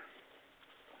military either.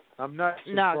 I'm not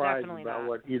surprised about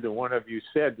what either one of you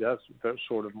said. That's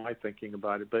sort of my thinking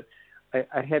about it. But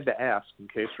I had to ask in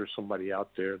case there's somebody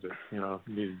out there that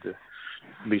needed to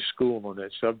be schooled on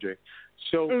that subject.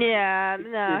 So yeah,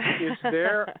 no.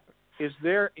 Is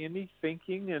there any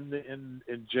thinking in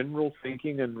general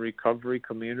thinking in recovery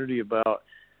community about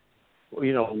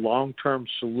long-term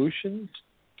solutions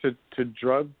to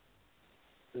drug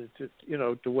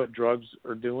to what drugs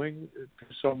are doing to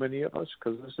so many of us,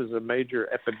 because this is a major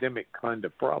epidemic kind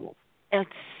of problem.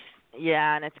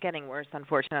 Yeah, and it's getting worse,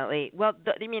 unfortunately. Well,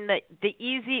 the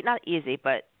easy, not easy,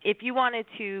 but if you wanted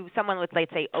to, someone with,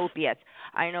 let's say, opiates,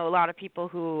 I know a lot of people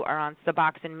who are on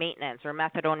Suboxone maintenance or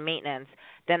methadone maintenance.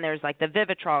 Then there's the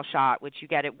Vivitrol shot, which you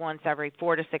get it once every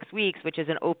 4 to 6 weeks, which is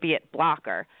an opiate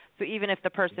blocker. So even if the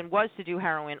person was to do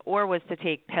heroin or was to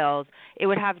take pills, it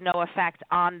would have no effect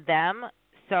on them.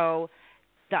 So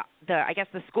I guess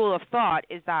the school of thought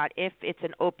is that if it's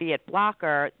an opiate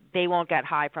blocker, they won't get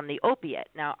high from the opiate.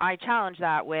 Now, I challenge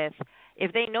that with,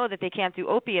 if they know that they can't do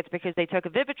opiates because they took a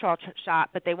Vivitrol shot,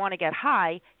 but they want to get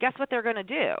high, guess what they're going to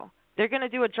do? They're going to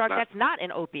do a drug that's not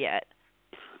an opiate.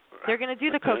 They're going to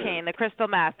do the cocaine, the crystal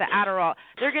meth, the Adderall.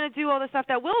 They're going to do all the stuff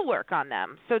that will work on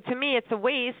them. So to me, it's a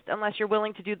waste unless you're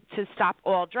willing to stop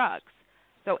all drugs.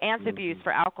 So ants abuse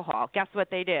for alcohol, guess what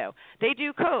they do? They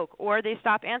do coke, or they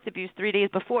stop ants abuse 3 days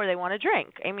before they want to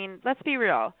drink. I mean, let's be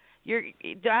real.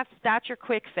 That's your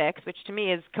quick fix, which to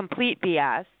me is complete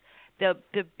BS. The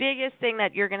biggest thing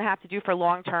that you're going to have to do for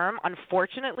long term,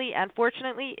 unfortunately and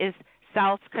fortunately, is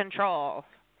self-control.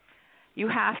 You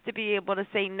have to be able to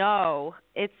say no.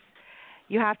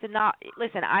 You have to not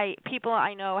listen. People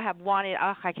I know have wanted.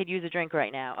 I could use a drink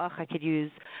right now. I could use,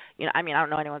 I don't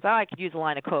know anyone's. I could use a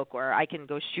line of Coke, or I can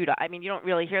go shoot. You don't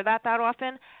really hear that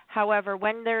often. However,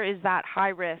 when there is that high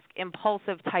risk,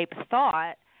 impulsive type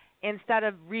thought, instead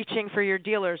of reaching for your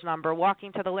dealer's number,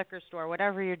 walking to the liquor store,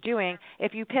 whatever you're doing,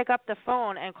 if you pick up the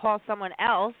phone and call someone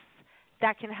else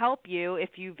that can help you, if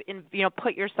you've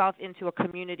put yourself into a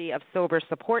community of sober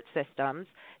support systems,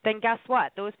 then guess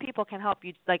what? Those people can help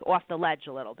you off the ledge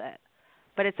a little bit.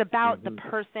 But it's about the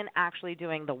person actually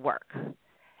doing the work.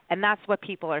 And that's what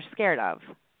people are scared of,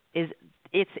 is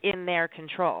it's in their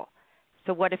control.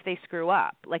 So what if they screw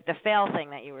up? Like the fail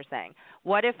thing that you were saying.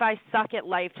 What if I suck at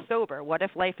life sober? What if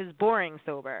life is boring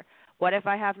sober? What if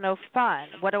I have no fun?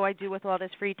 What do I do with all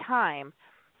this free time?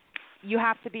 You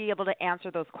have to be able to answer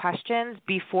those questions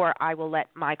before I will let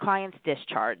my clients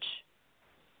discharge.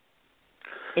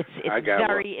 It's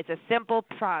a simple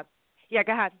process. Yeah,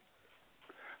 go ahead.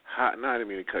 No, I didn't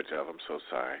mean to cut you off. I'm so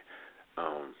sorry.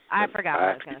 I forgot what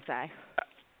I was going to say.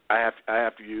 I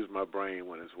have to use my brain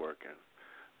when it's working.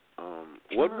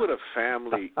 What would a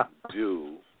family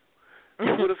do?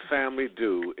 What would a family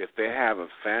do if they have a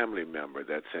family member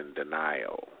that's in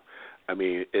denial?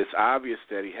 It's obvious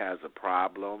that he has a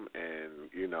problem, and,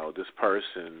 this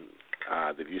person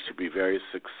that used to be very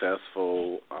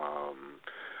successful,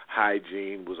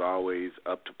 hygiene was always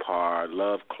up to par,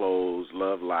 loved clothes,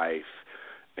 loved life,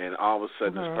 and all of a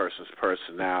sudden this person's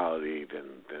personality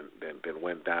then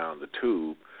went down the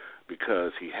tube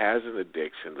because he has an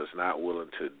addiction, is not willing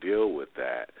to deal with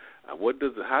that.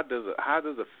 How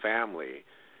does a family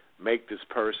make this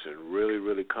person really,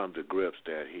 really come to grips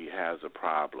that he has a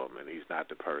problem and he's not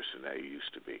the person that he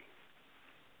used to be?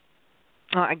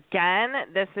 Again,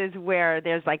 this is where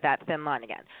there's like that thin line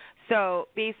again. So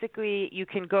basically you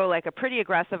can go like a pretty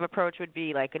aggressive approach would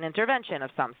be like an intervention of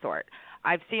some sort.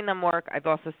 I've seen them work. I've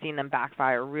also seen them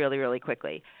backfire really, really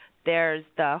quickly. There's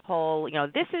the whole,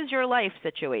 this is your life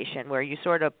situation where you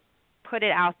sort of put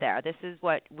it out there. This is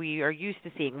what we are used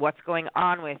to seeing, what's going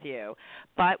on with you.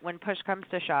 But when push comes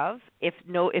to shove, if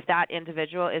that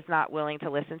individual is not willing to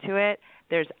listen to it,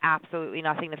 there's absolutely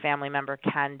nothing the family member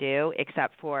can do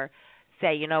except for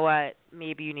say, you know what,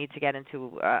 maybe you need to get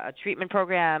into a treatment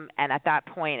program, and at that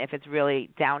point, if it's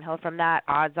really downhill from that,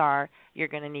 odds are you're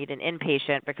going to need an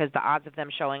inpatient because the odds of them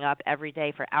showing up every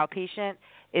day for outpatient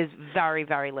is very,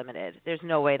 very limited. There's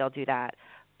no way they'll do that.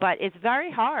 But it's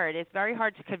very hard. It's very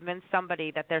hard to convince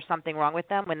somebody that there's something wrong with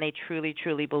them when they truly,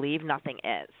 truly believe nothing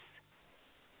is.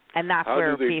 And that's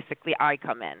where basically I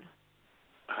come in.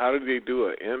 How do they do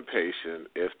an inpatient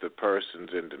if the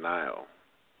person's in denial?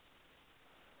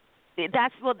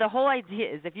 That's what the whole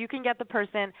idea is. If you can get the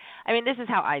person, this is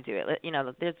how I do it.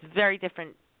 There's very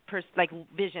different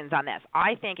visions on this.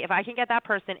 I think if I can get that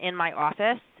person in my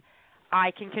office,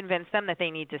 I can convince them that they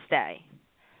need to stay.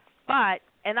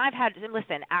 And I've had,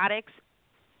 addicts,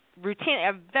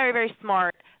 are very, very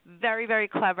smart, very, very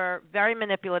clever, very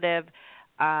manipulative.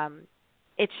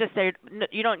 It's just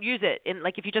you don't use it.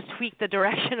 If you just tweak the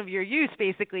direction of your use,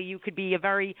 basically, you could be a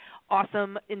very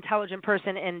awesome, intelligent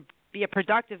person and be a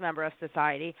productive member of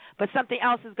society, but something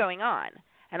else is going on.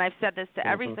 And I've said this to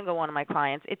every single one of my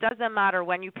clients. It doesn't matter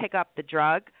when you pick up the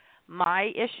drug.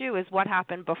 My issue is what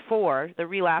happened before the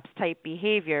relapse-type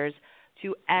behaviors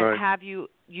to have you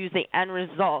use the end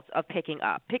result of picking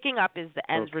up. Picking up is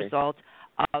the end result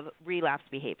of relapse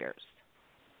behaviors.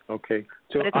 Okay.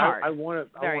 So I want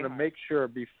to make sure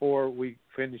before we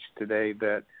finish today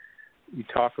that you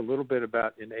talk a little bit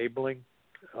about enabling.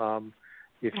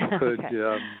 If you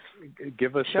could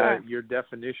give us your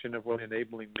definition of what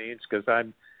enabling means, because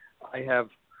I have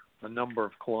a number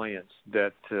of clients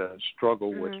that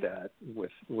struggle with that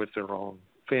with their own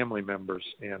family members,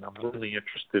 and I'm really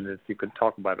interested if you could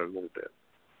talk about it a little bit.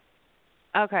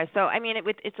 Okay, so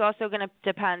it's also going to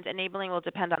depend. Enabling will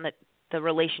depend on the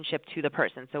relationship to the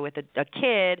person. So with a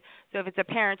kid, so if it's a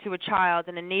parent to a child,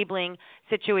 an enabling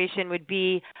situation would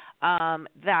be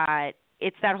that.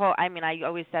 It's that whole. I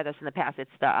always said this in the past. It's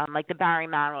the the Barry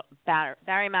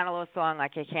Manilow song,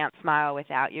 like I Can't Smile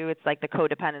Without You. It's like the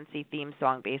codependency theme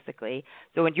song, basically.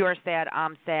 So when you're sad,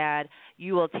 I'm sad.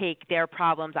 You will take their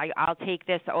problems. I'll take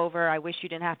this over. I wish you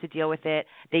didn't have to deal with it.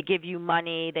 They give you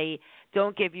money. They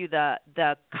don't give you the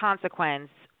consequence,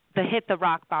 hit the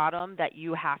rock bottom that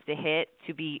you have to hit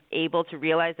to be able to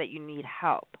realize that you need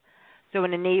help. So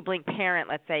an enabling parent,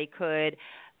 let's say, could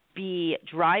be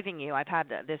driving you. I've had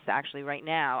this actually right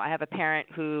now. I have a parent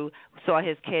who saw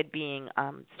his kid being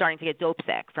starting to get dope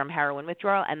sick from heroin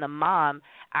withdrawal, and the mom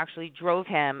actually drove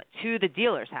him to the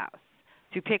dealer's house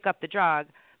to pick up the drug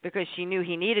because she knew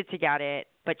he needed to get it,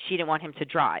 but she didn't want him to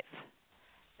drive.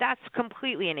 That's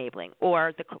completely enabling.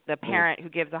 Or the parent who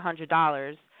gives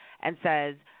 $100 and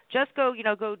says, just go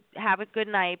have a good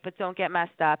night, but don't get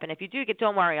messed up, and if you do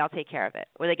don't worry, I'll take care of it.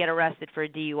 Or they get arrested for a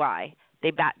DUI.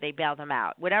 They bail them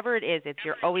out. Whatever it is,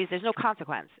 there's no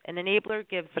consequence. An enabler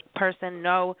gives the person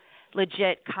no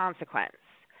legit consequence.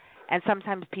 And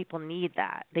sometimes people need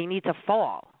that. They need to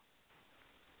fall.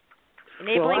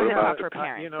 Enabling is tough for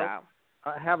parents, though.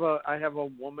 I have a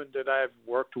woman that I've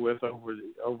worked with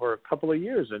over a couple of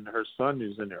years, and her son,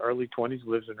 who's in the early 20s,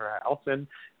 lives in her house, and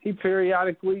he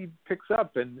periodically picks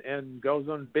up and goes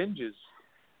on binges.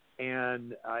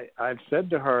 And I've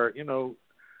said to her,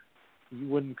 you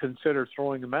wouldn't consider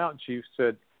throwing him out, and she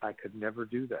said, I could never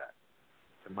do that.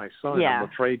 And my son, I'm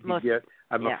afraid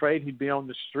afraid he'd be on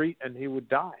the street and he would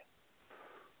die.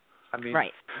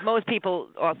 Right. Most people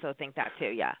also think that too,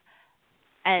 yeah.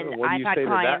 And I've had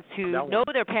clients who know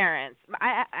their parents.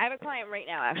 I have a client right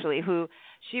now, actually, who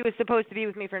she was supposed to be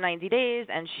with me for 90 days,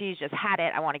 and she's just had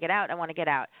it. I want to get out.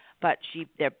 But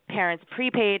their parents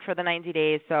prepaid for the 90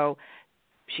 days, so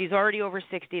she's already over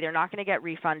 60. They're not going to get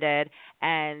refunded.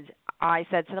 And I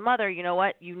said to the mother, you know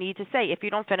what? You need to say, if you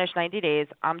don't finish 90 days,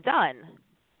 I'm done.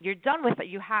 You're done with it.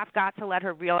 You have got to let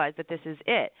her realize that this is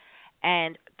it.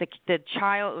 And the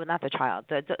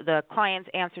client's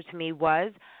answer to me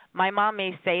was, my mom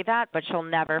may say that, but she'll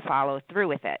never follow through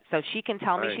with it. So she can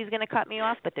tell me she's going to cut me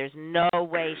off, but there's no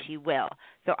way she will.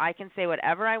 So I can say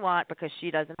whatever I want because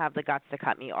she doesn't have the guts to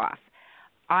cut me off.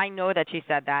 I know that she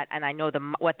said that, and I know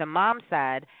what the mom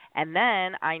said, and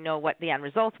then I know what the end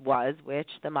result was, which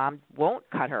the mom won't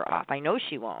cut her off. I know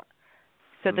she won't.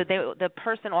 So that the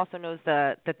person also knows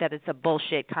that it's a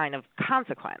bullshit kind of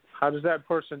consequence. How does that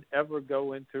person ever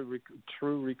go into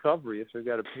true recovery if they've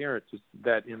got a parent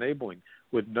that enabling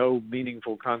with no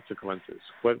meaningful consequences?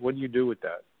 What do you do with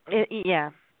that?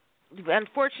 Yeah.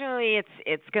 Unfortunately,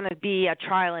 it's going to be a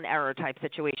trial and error type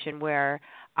situation where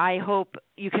I hope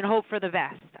you can hope for the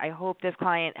best. I hope this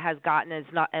client has gotten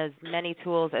as many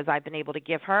tools as I've been able to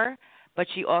give her, but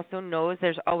she also knows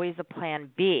there's always a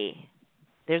plan B.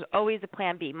 There's always a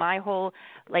plan B. My whole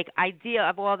idea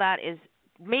of all that is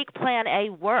make plan A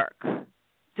work.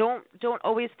 Don't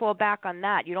always fall back on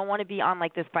that. You don't want to be on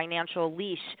this financial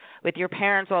leash with your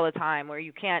parents all the time where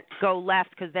you can't go left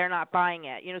because they're not buying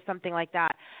it. Something like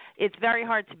that. It's very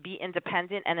hard to be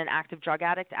independent and an active drug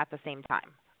addict at the same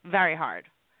time. Very hard.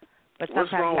 But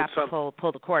sometimes you have to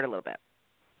pull the cord a little bit.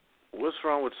 What's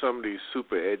wrong with some of these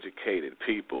super educated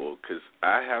people? Because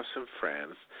I have some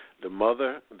friends. The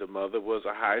mother was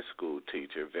a high school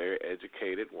teacher, very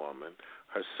educated woman.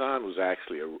 Her son was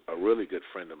actually a really good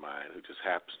friend of mine who just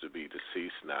happens to be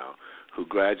deceased now, who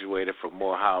graduated from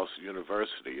Morehouse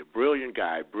University. A brilliant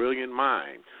guy, brilliant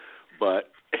mind, but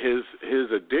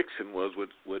his addiction was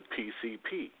with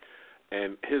PCP.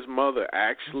 And his mother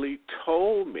actually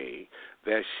told me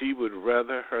that she would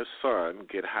rather her son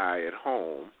get high at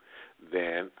home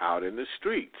than out in the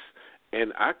streets.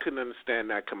 And I couldn't understand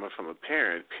that coming from a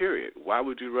parent, period. Why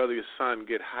would you rather your son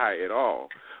get high at all?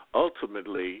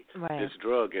 Ultimately, this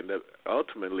drug ended up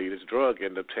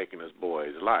taking this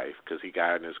boy's life because he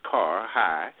got in his car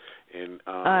high and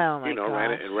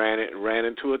ran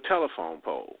into a telephone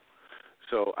pole.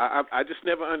 So I just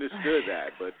never understood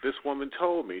that. But this woman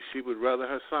told me she would rather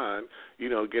her son,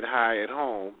 get high at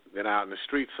home than out in the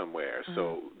street somewhere. Mm-hmm.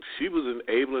 So she was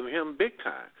enabling him big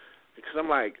time. Because I'm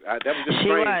like, that was just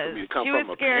strange for me to come from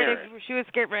a parent. She was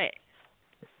scared, right?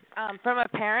 From a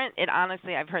parent,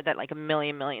 honestly, I've heard that a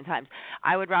million times.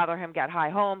 I would rather him get high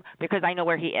home because I know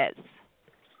where he is.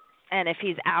 And if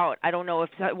he's out, I don't know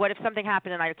what if something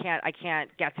happened and I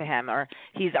can't get to him, or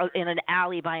he's in an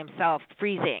alley by himself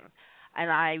freezing.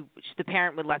 And the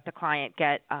parent would let the client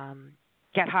get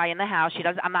high in the house. She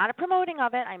does. I'm not a promoting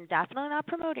of it. I'm definitely not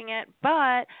promoting it.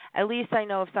 But at least I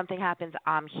know if something happens,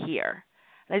 I'm here.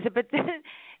 And I said, but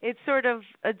it's sort of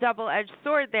a double-edged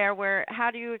sword there. Where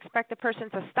how do you expect a person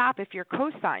to stop if you're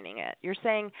co-signing it? You're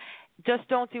saying just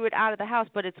don't do it out of the house,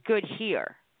 but it's good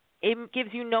here. It gives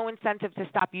you no incentive to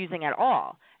stop using at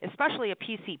all, especially a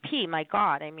PCP. My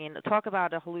God, I mean, talk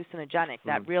about a hallucinogenic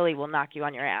that really will knock you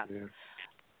on your ass. Yeah.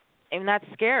 And that's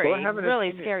scary,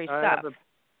 really scary stuff.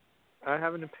 I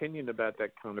have an opinion about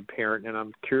that kind of parent, and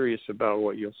I'm curious about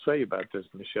what you'll say about this,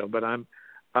 Michelle. But I'm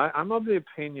of the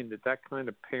opinion that kind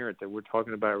of parent that we're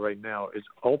talking about right now is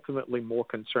ultimately more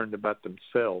concerned about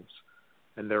themselves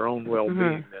and their own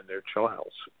well-being than their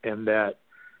child's, and that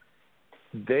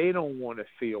they don't want to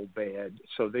feel bad,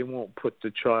 so they won't put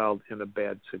the child in a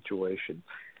bad situation.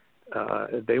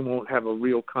 They won't have a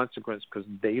real consequence because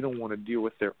they don't want to deal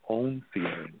with their own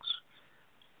feelings.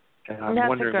 And I'm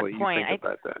wondering what you think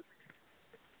about that.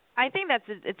 I think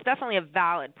it's definitely a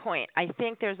valid point. I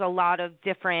think there's a lot of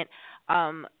different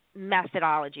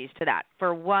methodologies to that.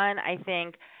 For one, I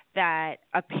think that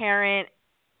a parent,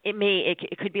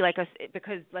 it could be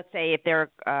because let's say if they're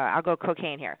I'll go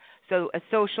cocaine here. So a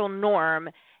social norm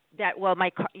that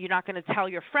you're not going to tell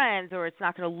your friends, or it's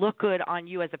not going to look good on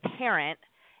you as a parent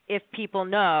if people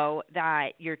know that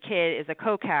your kid is a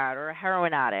cokehead or a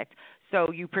heroin addict. So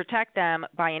you protect them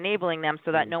by enabling them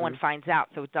so that no one finds out,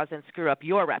 so it doesn't screw up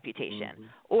your reputation.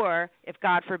 Or if,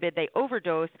 God forbid, they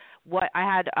overdose, I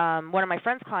had one of my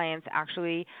friend's clients,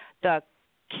 actually, the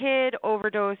kid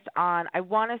overdosed on, I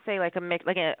want to say like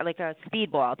a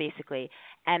speedball, basically,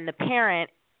 and the parent,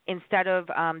 instead of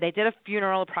they did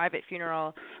a private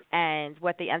funeral, and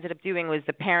what they ended up doing was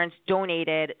the parents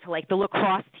donated to the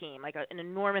lacrosse team an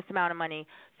enormous amount of money,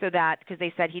 so that because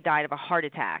they said he died of a heart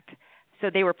attack. So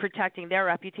they were protecting their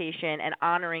reputation and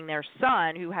honoring their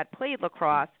son who had played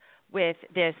lacrosse with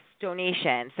this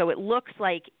donation. So it looks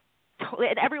like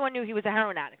and everyone knew he was a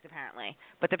heroin addict apparently,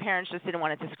 but the parents just didn't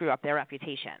want it to screw up their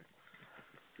reputation.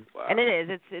 Wow. And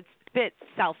it's a bit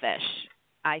selfish,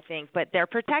 I think, but they're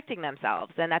protecting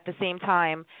themselves. And at the same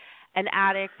time, an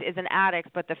addict is an addict,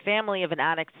 but the family of an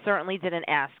addict certainly didn't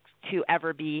ask to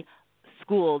ever be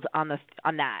schooled on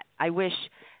that. I wish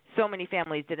so many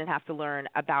families didn't have to learn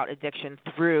about addiction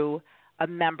through a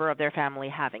member of their family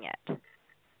having it.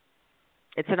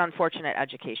 It's an unfortunate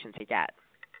education to get.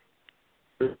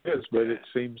 It is, but it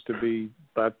seems to be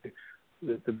about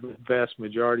the vast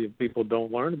majority of people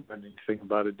don't learn about anything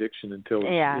about addiction until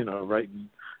right in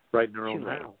their own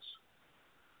house.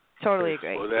 Totally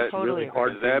agree. Well, that's totally really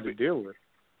hard thing to deal with.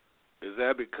 Is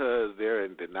that because they're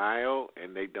in denial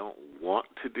and they don't want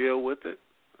to deal with it?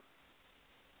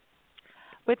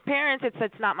 With parents,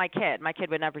 it's not my kid. My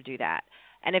kid would never do that.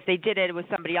 And if they did it, it was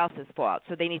somebody else's fault.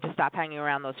 So they need to stop hanging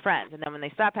around those friends. And then when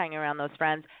they stop hanging around those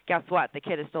friends, guess what? The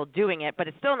kid is still doing it, but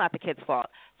it's still not the kid's fault.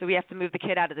 So we have to move the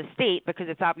kid out of the state because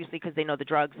it's obviously because they know the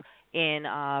drugs in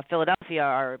Philadelphia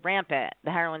are rampant.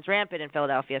 The heroin's rampant in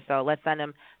Philadelphia, so let's send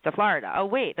him to Florida. Oh,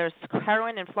 wait, there's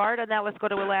heroin in Florida? Now let's go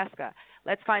to Alaska.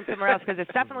 Let's find somewhere else because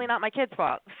it's definitely not my kid's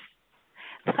fault.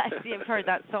 I've heard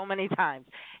that so many times.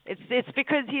 It's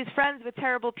because he's friends with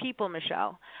terrible people,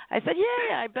 Michelle. I said,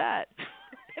 yeah, I bet.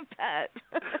 I bet.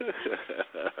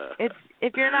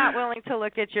 If you're not willing to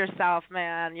look at yourself,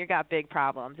 man, you got big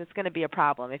problems. It's going to be a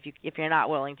problem if you're not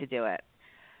willing to do it.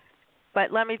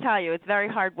 But let me tell you, it's very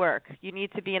hard work. You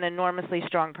need to be an enormously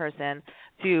strong person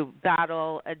to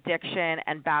battle addiction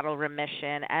and battle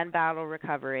remission and battle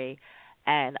recovery.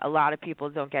 And a lot of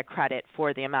people don't get credit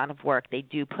for the amount of work they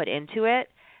do put into it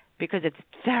because it's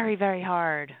very, very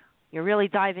hard. You're really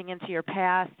diving into your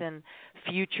past and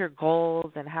future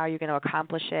goals and how you're going to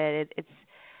accomplish it.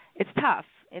 It's tough.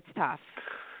 It's tough.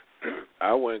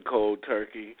 I went cold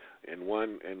turkey in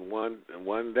one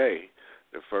day.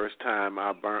 The first time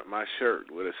I burnt my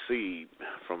shirt with a seed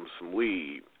from some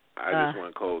weed, I just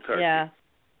went cold turkey. Yeah.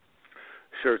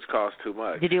 Shirts cost too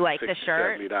much. Did you like the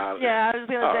shirt? $70. Yeah, I was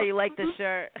going to say you like the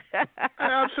shirt.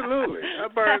 Absolutely. I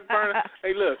burn.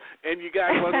 Hey, look, and you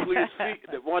got one of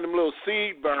them little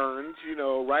seed burns,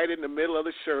 right in the middle of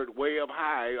the shirt, way up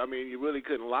high. I mean, you really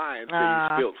couldn't lie and say you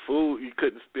spilled food. You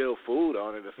couldn't spill food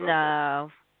on it or something.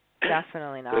 No,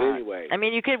 definitely not. But anyway. I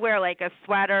mean, you could wear like a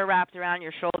sweater wrapped around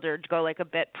your shoulder to go like a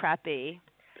bit preppy.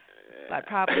 But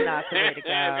probably not the way to go.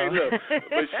 Hey, look,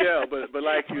 Michelle, but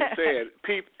like you said,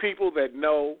 people that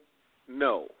know.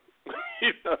 People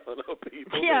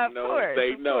that know,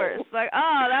 they know. Of course. Like,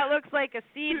 oh, that looks like a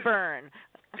seed burn.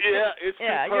 Yeah, it's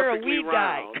you're a weed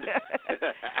round.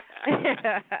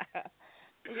 guy.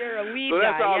 You're a weed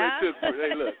guy, all it took.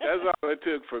 Hey, look, that's all it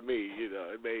took for me.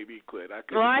 It made me quit. I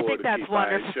couldn't I afford think to that's keep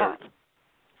wonderful. buying shirts.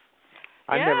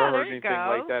 I never heard anything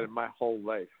like that in my whole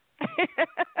life.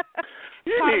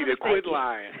 You need to quit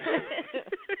lying.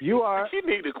 You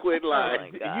need to quit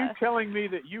lying. You telling me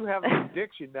that you have an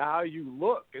addiction to how you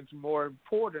look is more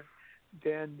important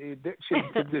than the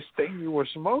addiction to this thing you were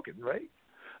smoking, right?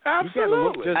 Absolutely. You gotta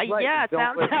look just right. Yeah, it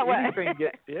sounds that way.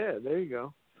 Yeah, there you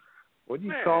go. What do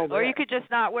you call that? Or you could just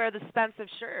not wear the expensive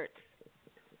shirts.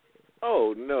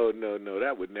 Oh, no.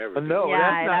 That would never do. No,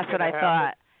 yeah, that's what I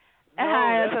thought. No,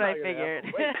 that's what I figured.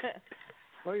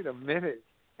 Wait a minute.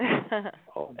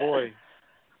 Oh, boy.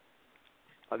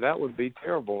 That would be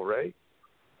terrible, right?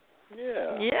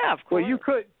 Yeah. Yeah, of course. Well,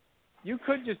 you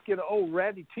could just get an old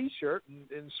ratty T-shirt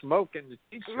and smoke in the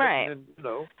T-shirt, right? And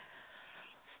No.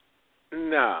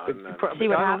 I don't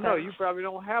know. You probably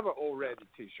don't have an old ratty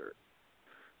T-shirt.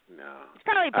 No. It's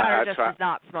probably better just to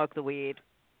not smoke the weed.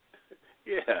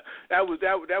 Yeah, that was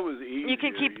easy. You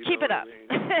can keep it up.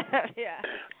 I mean? Yeah.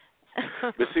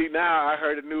 But see, now I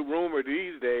heard a new rumor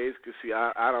these days. Cause see,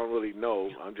 I don't really know.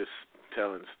 I'm just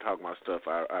talking about stuff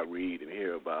I read and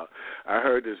hear about. I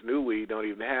heard this new weed don't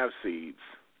even have seeds.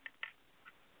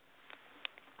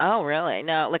 Oh, really?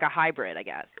 No, like a hybrid, I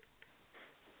guess.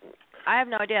 I have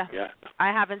no idea. Yeah.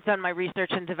 I haven't done my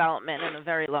research and development in a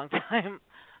very long time.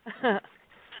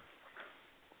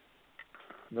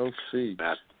 No seeds.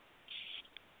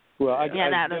 Well,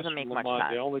 that doesn't make much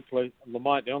sense.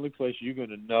 Lamont, the only place you're going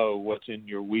to know what's in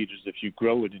your weed is if you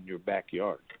grow it in your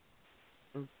backyard.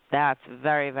 That's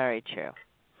very, very true.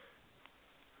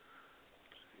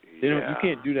 You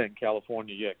can't do that in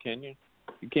California yet, can you?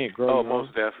 You can't grow. Oh, most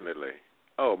definitely.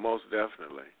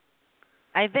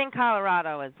 I think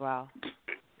Colorado as well.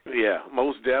 Yeah,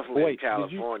 most definitely in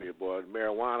California, boy. The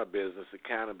marijuana business, the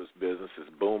cannabis business is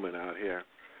booming out here.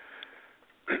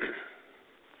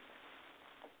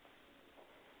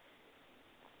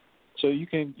 So you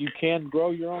can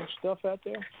grow your own stuff out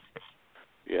there?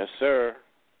 Yes, sir.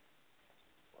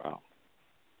 Wow.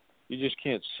 You just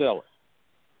can't sell it.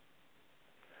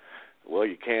 Well,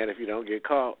 you can if you don't get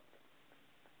caught.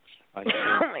 Oh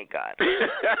my God.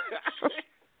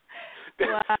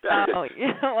 Wow.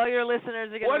 All your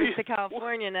listeners are going to move to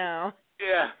California now.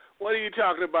 Yeah. What are you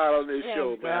talking about on this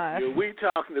show, Matthew? We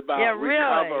talking about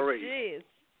recovery. Jeez.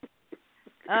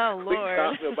 Oh, Lord. We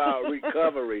talking about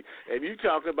recovery, and you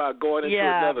talking about going into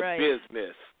another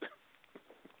business.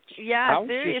 Yeah, I was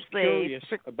seriously. just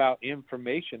curious about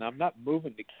information. I'm not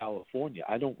moving to California.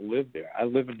 I don't live there. I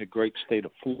live in the great state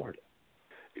of Florida.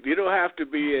 You don't have to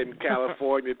be in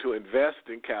California to invest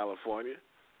in California.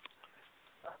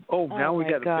 Oh, now we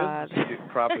got a business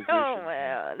proposition. Oh,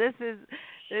 well,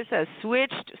 this has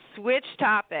switched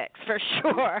topics for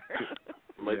sure.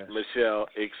 Yes. Michelle,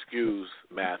 excuse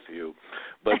Matthew,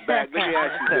 but back. Let me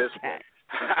ask you this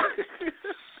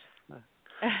one.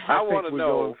 I want to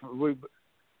know.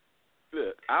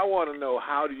 I want to know,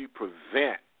 how do you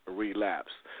prevent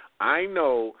relapse? I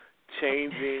know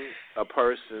changing a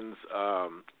person's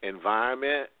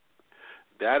environment,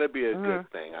 that'd be a good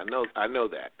thing. I know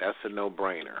that. That's a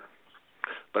no-brainer.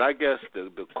 But I guess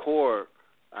the core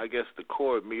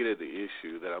meat of the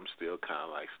issue that I'm still kind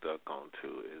of like stuck on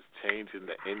too is changing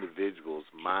the individual's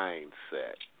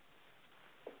mindset.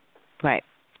 Right.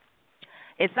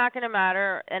 It's not going to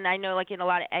matter, and I know like in a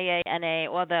lot of AA, NA,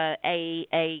 or the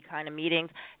AEA kind of meetings,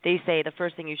 they say the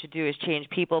first thing you should do is change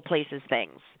people, places,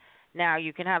 things. Now,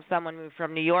 you can have someone move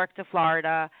from New York to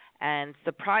Florida, and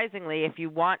surprisingly, if you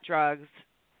want drugs,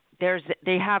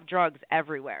 they have drugs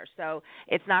everywhere. So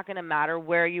it's not going to matter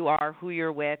where you are, who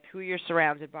you're with, who you're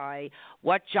surrounded by,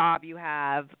 what job you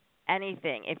have,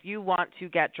 anything. If you want to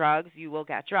get drugs, you will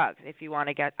get drugs. If you want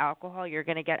to get alcohol, you're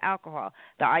going to get alcohol.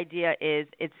 The idea is,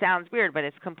 it sounds weird, but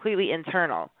it's completely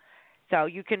internal. So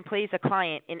you can place a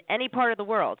client in any part of the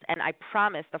world, and I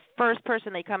promise the first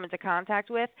person they come into contact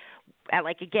with at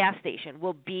like a gas station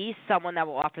will be someone that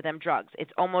will offer them drugs.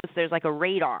 It's almost, there's like a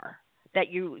radar that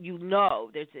you know.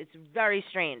 It's very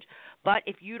strange. But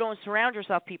if you don't surround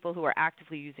yourself with people who are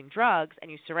actively using drugs, and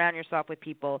you surround yourself with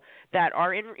people that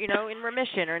are in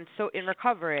remission or in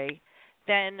recovery,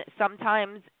 then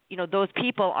sometimes those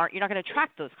people you're not going to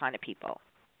attract those kind of people.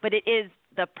 But it is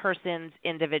the person's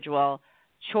individual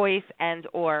choice and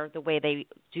or the way they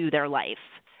do their life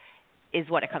is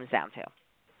what it comes down to.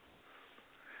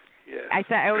 Yeah.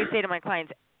 I always say to my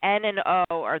clients, N and O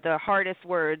are the hardest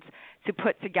words to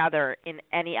put together in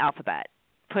any alphabet.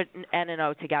 Put N and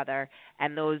O together,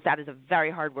 and that is a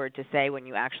very hard word to say when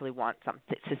you actually want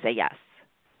something to say yes.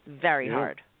 Very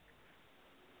hard.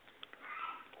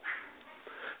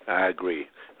 I agree.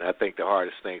 And I think the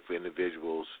hardest thing for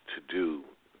individuals to do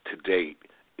to date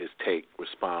is take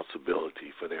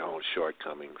responsibility for their own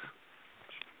shortcomings.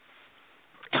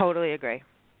 Totally agree.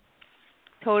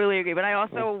 But I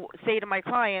also say to my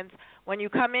clients, when you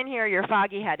come in here, you're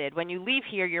foggy-headed. When you leave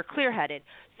here, you're clear-headed.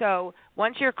 So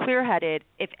once you're clear-headed,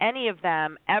 if any of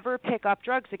them ever pick up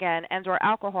drugs again and or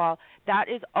alcohol, that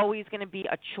is always going to be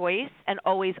a choice and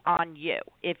always on you.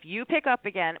 If you pick up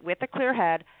again with a clear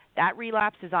head, that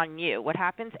relapse is on you. What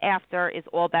happens after is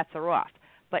all bets are off.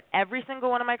 But every single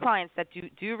one of my clients that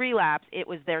do relapse, it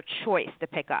was their choice to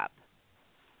pick up.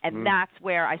 And that's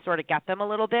where I sort of get them a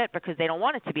little bit, because they don't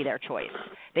want it to be their choice.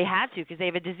 They had to because they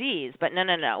have a disease. But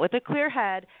no. With a clear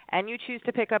head and you choose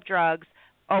to pick up drugs,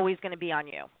 always going to be on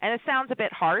you. And it sounds a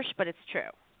bit harsh, but it's true.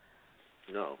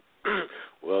 No.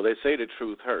 Well, they say the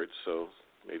truth hurts, so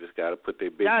they just got to put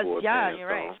their big boy pants on. Yeah, you're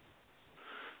right.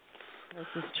 This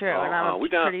is true, and I'm a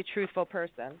pretty truthful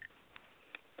person.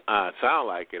 Sound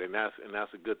like it, and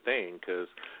that's a good thing, because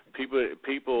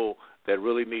people that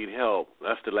really need help,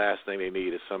 that's the last thing they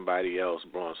need is somebody else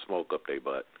blowing smoke up their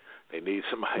butt. They need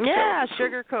somebody. Yeah, else.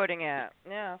 sugarcoating it.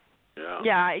 Yeah,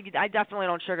 I definitely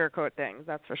don't sugarcoat things.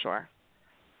 That's for sure.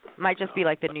 Might just be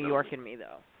like the New York in me,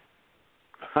 though.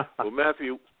 Well,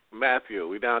 Matthew,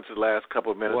 we're down to the last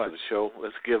couple of minutes of the show.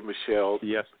 Let's give Michelle.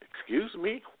 Yes. Excuse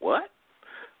me. What?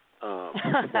 As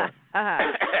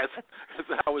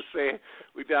I was saying,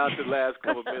 we're down to the last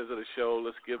couple of minutes of the show.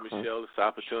 Let's give Michelle this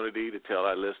opportunity to tell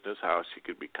our listeners how she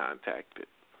could be contacted.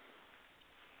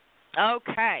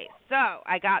 Okay, so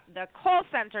I got the call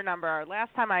center number.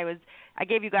 Last time I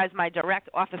gave you guys my direct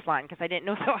office line because I didn't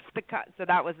know the off the cut, so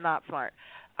that was not smart.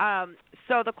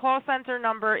 So the call center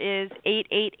number is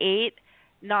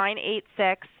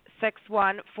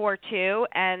 888-986-6142,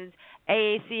 and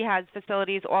AAC has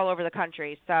facilities all over the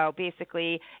country. So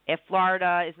basically, if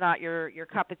Florida is not your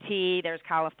cup of tea, there's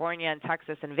California and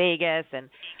Texas and Vegas, and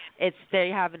they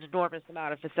have an enormous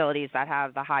amount of facilities that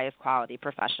have the highest quality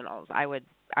professionals. I would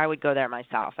go there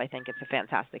myself. I think it's a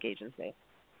fantastic agency.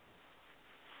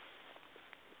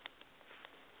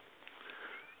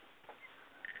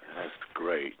 That's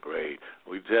great.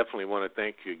 We definitely want to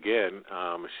thank you again,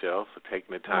 Michelle, for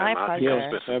taking the time out to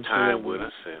spend some time with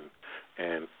us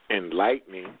and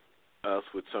enlightening us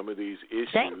with some of these issues.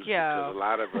 Thank you. Because a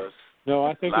lot of us. No,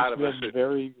 I think it's been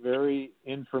very, very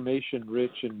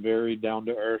information-rich and very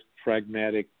down-to-earth,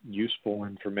 pragmatic, useful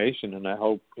information, and I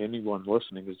hope anyone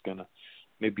listening is going to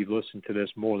maybe listen to this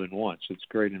more than once. It's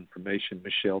great information,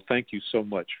 Michele. Thank you so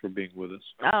much for being with us.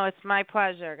 Oh, it's my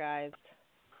pleasure, guys.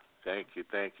 Thank you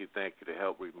to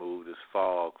help remove this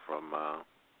fog from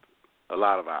a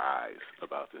lot of our eyes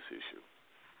about this issue.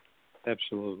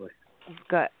 Absolutely.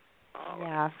 Good.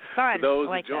 Yeah, fun. I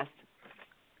like this.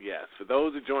 Yes, for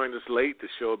those who joined us late, the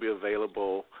show will be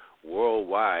available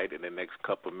worldwide in the next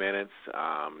couple of minutes.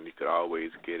 You could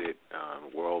always get it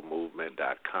on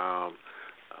worldmovement.com,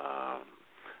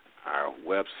 our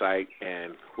website,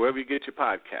 and wherever you get your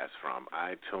podcasts from,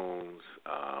 iTunes,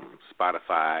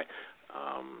 Spotify,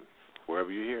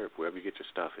 wherever you get your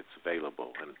stuff, it's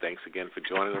available. And thanks again for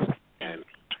joining us. And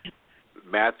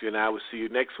Matthew and I will see you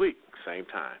next week, same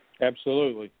time.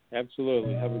 Absolutely.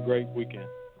 Have a great weekend.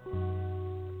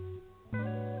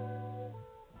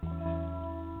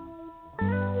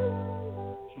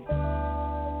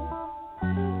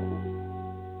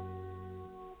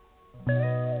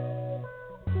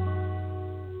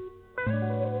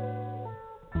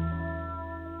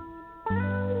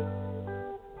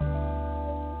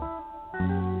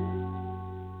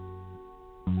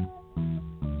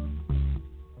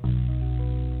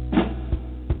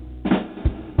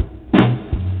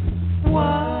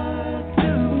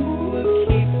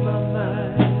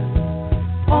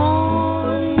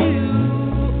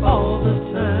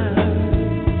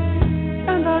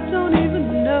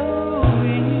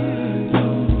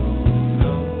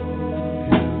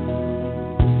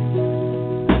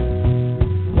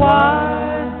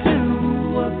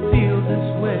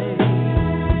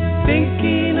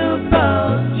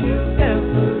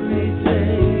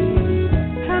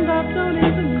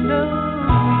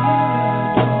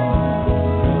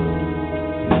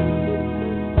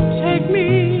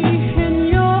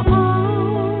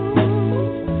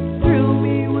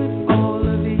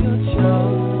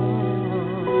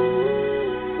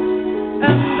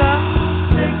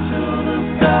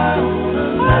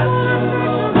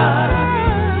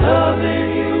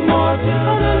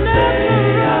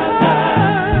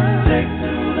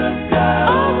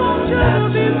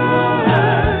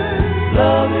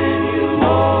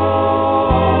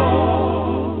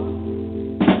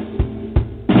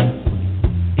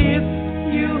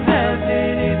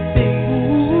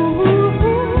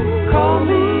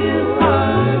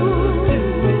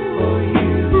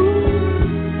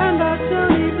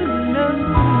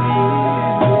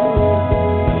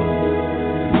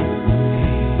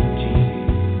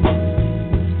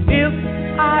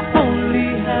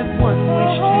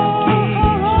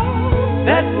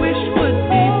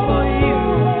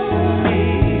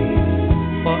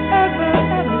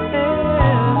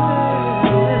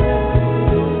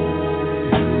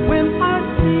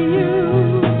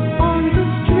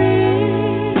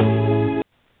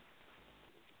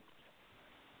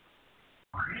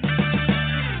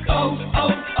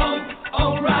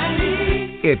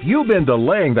 If you've been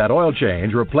delaying that oil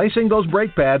change, replacing those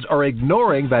brake pads, or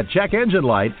ignoring that check engine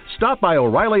light, stop by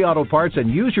O'Reilly Auto Parts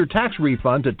and use your tax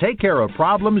refund to take care of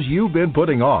problems you've been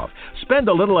putting off. Spend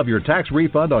a little of your tax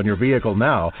refund on your vehicle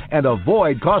now and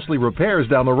avoid costly repairs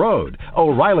down the road.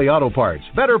 O'Reilly Auto Parts.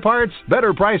 Better parts,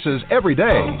 better prices every day.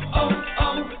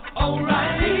 O'Reilly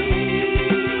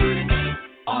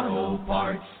Auto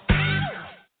Parts.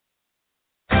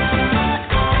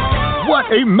 What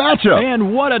a matchup!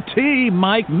 And what a team,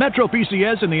 Mike. Metro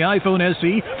PCS and the iPhone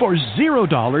SE for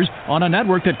 $0 on a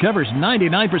network that covers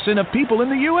 99% of people in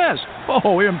the U.S.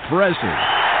 Oh, impressive.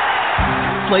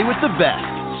 Play with the best.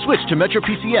 Switch to Metro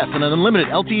PCS on an unlimited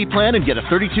LTE plan and get a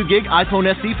 32-gig iPhone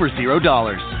SE for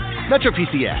 $0. Metro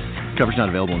PCS. Coverage not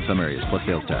available in some areas, plus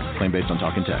sales tax. Claim based on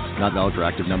talk and text. Not valid for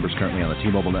active numbers currently on the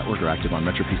T-Mobile network or active on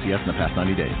Metro PCS in the past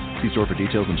 90 days. See store for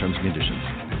details and terms and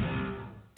conditions.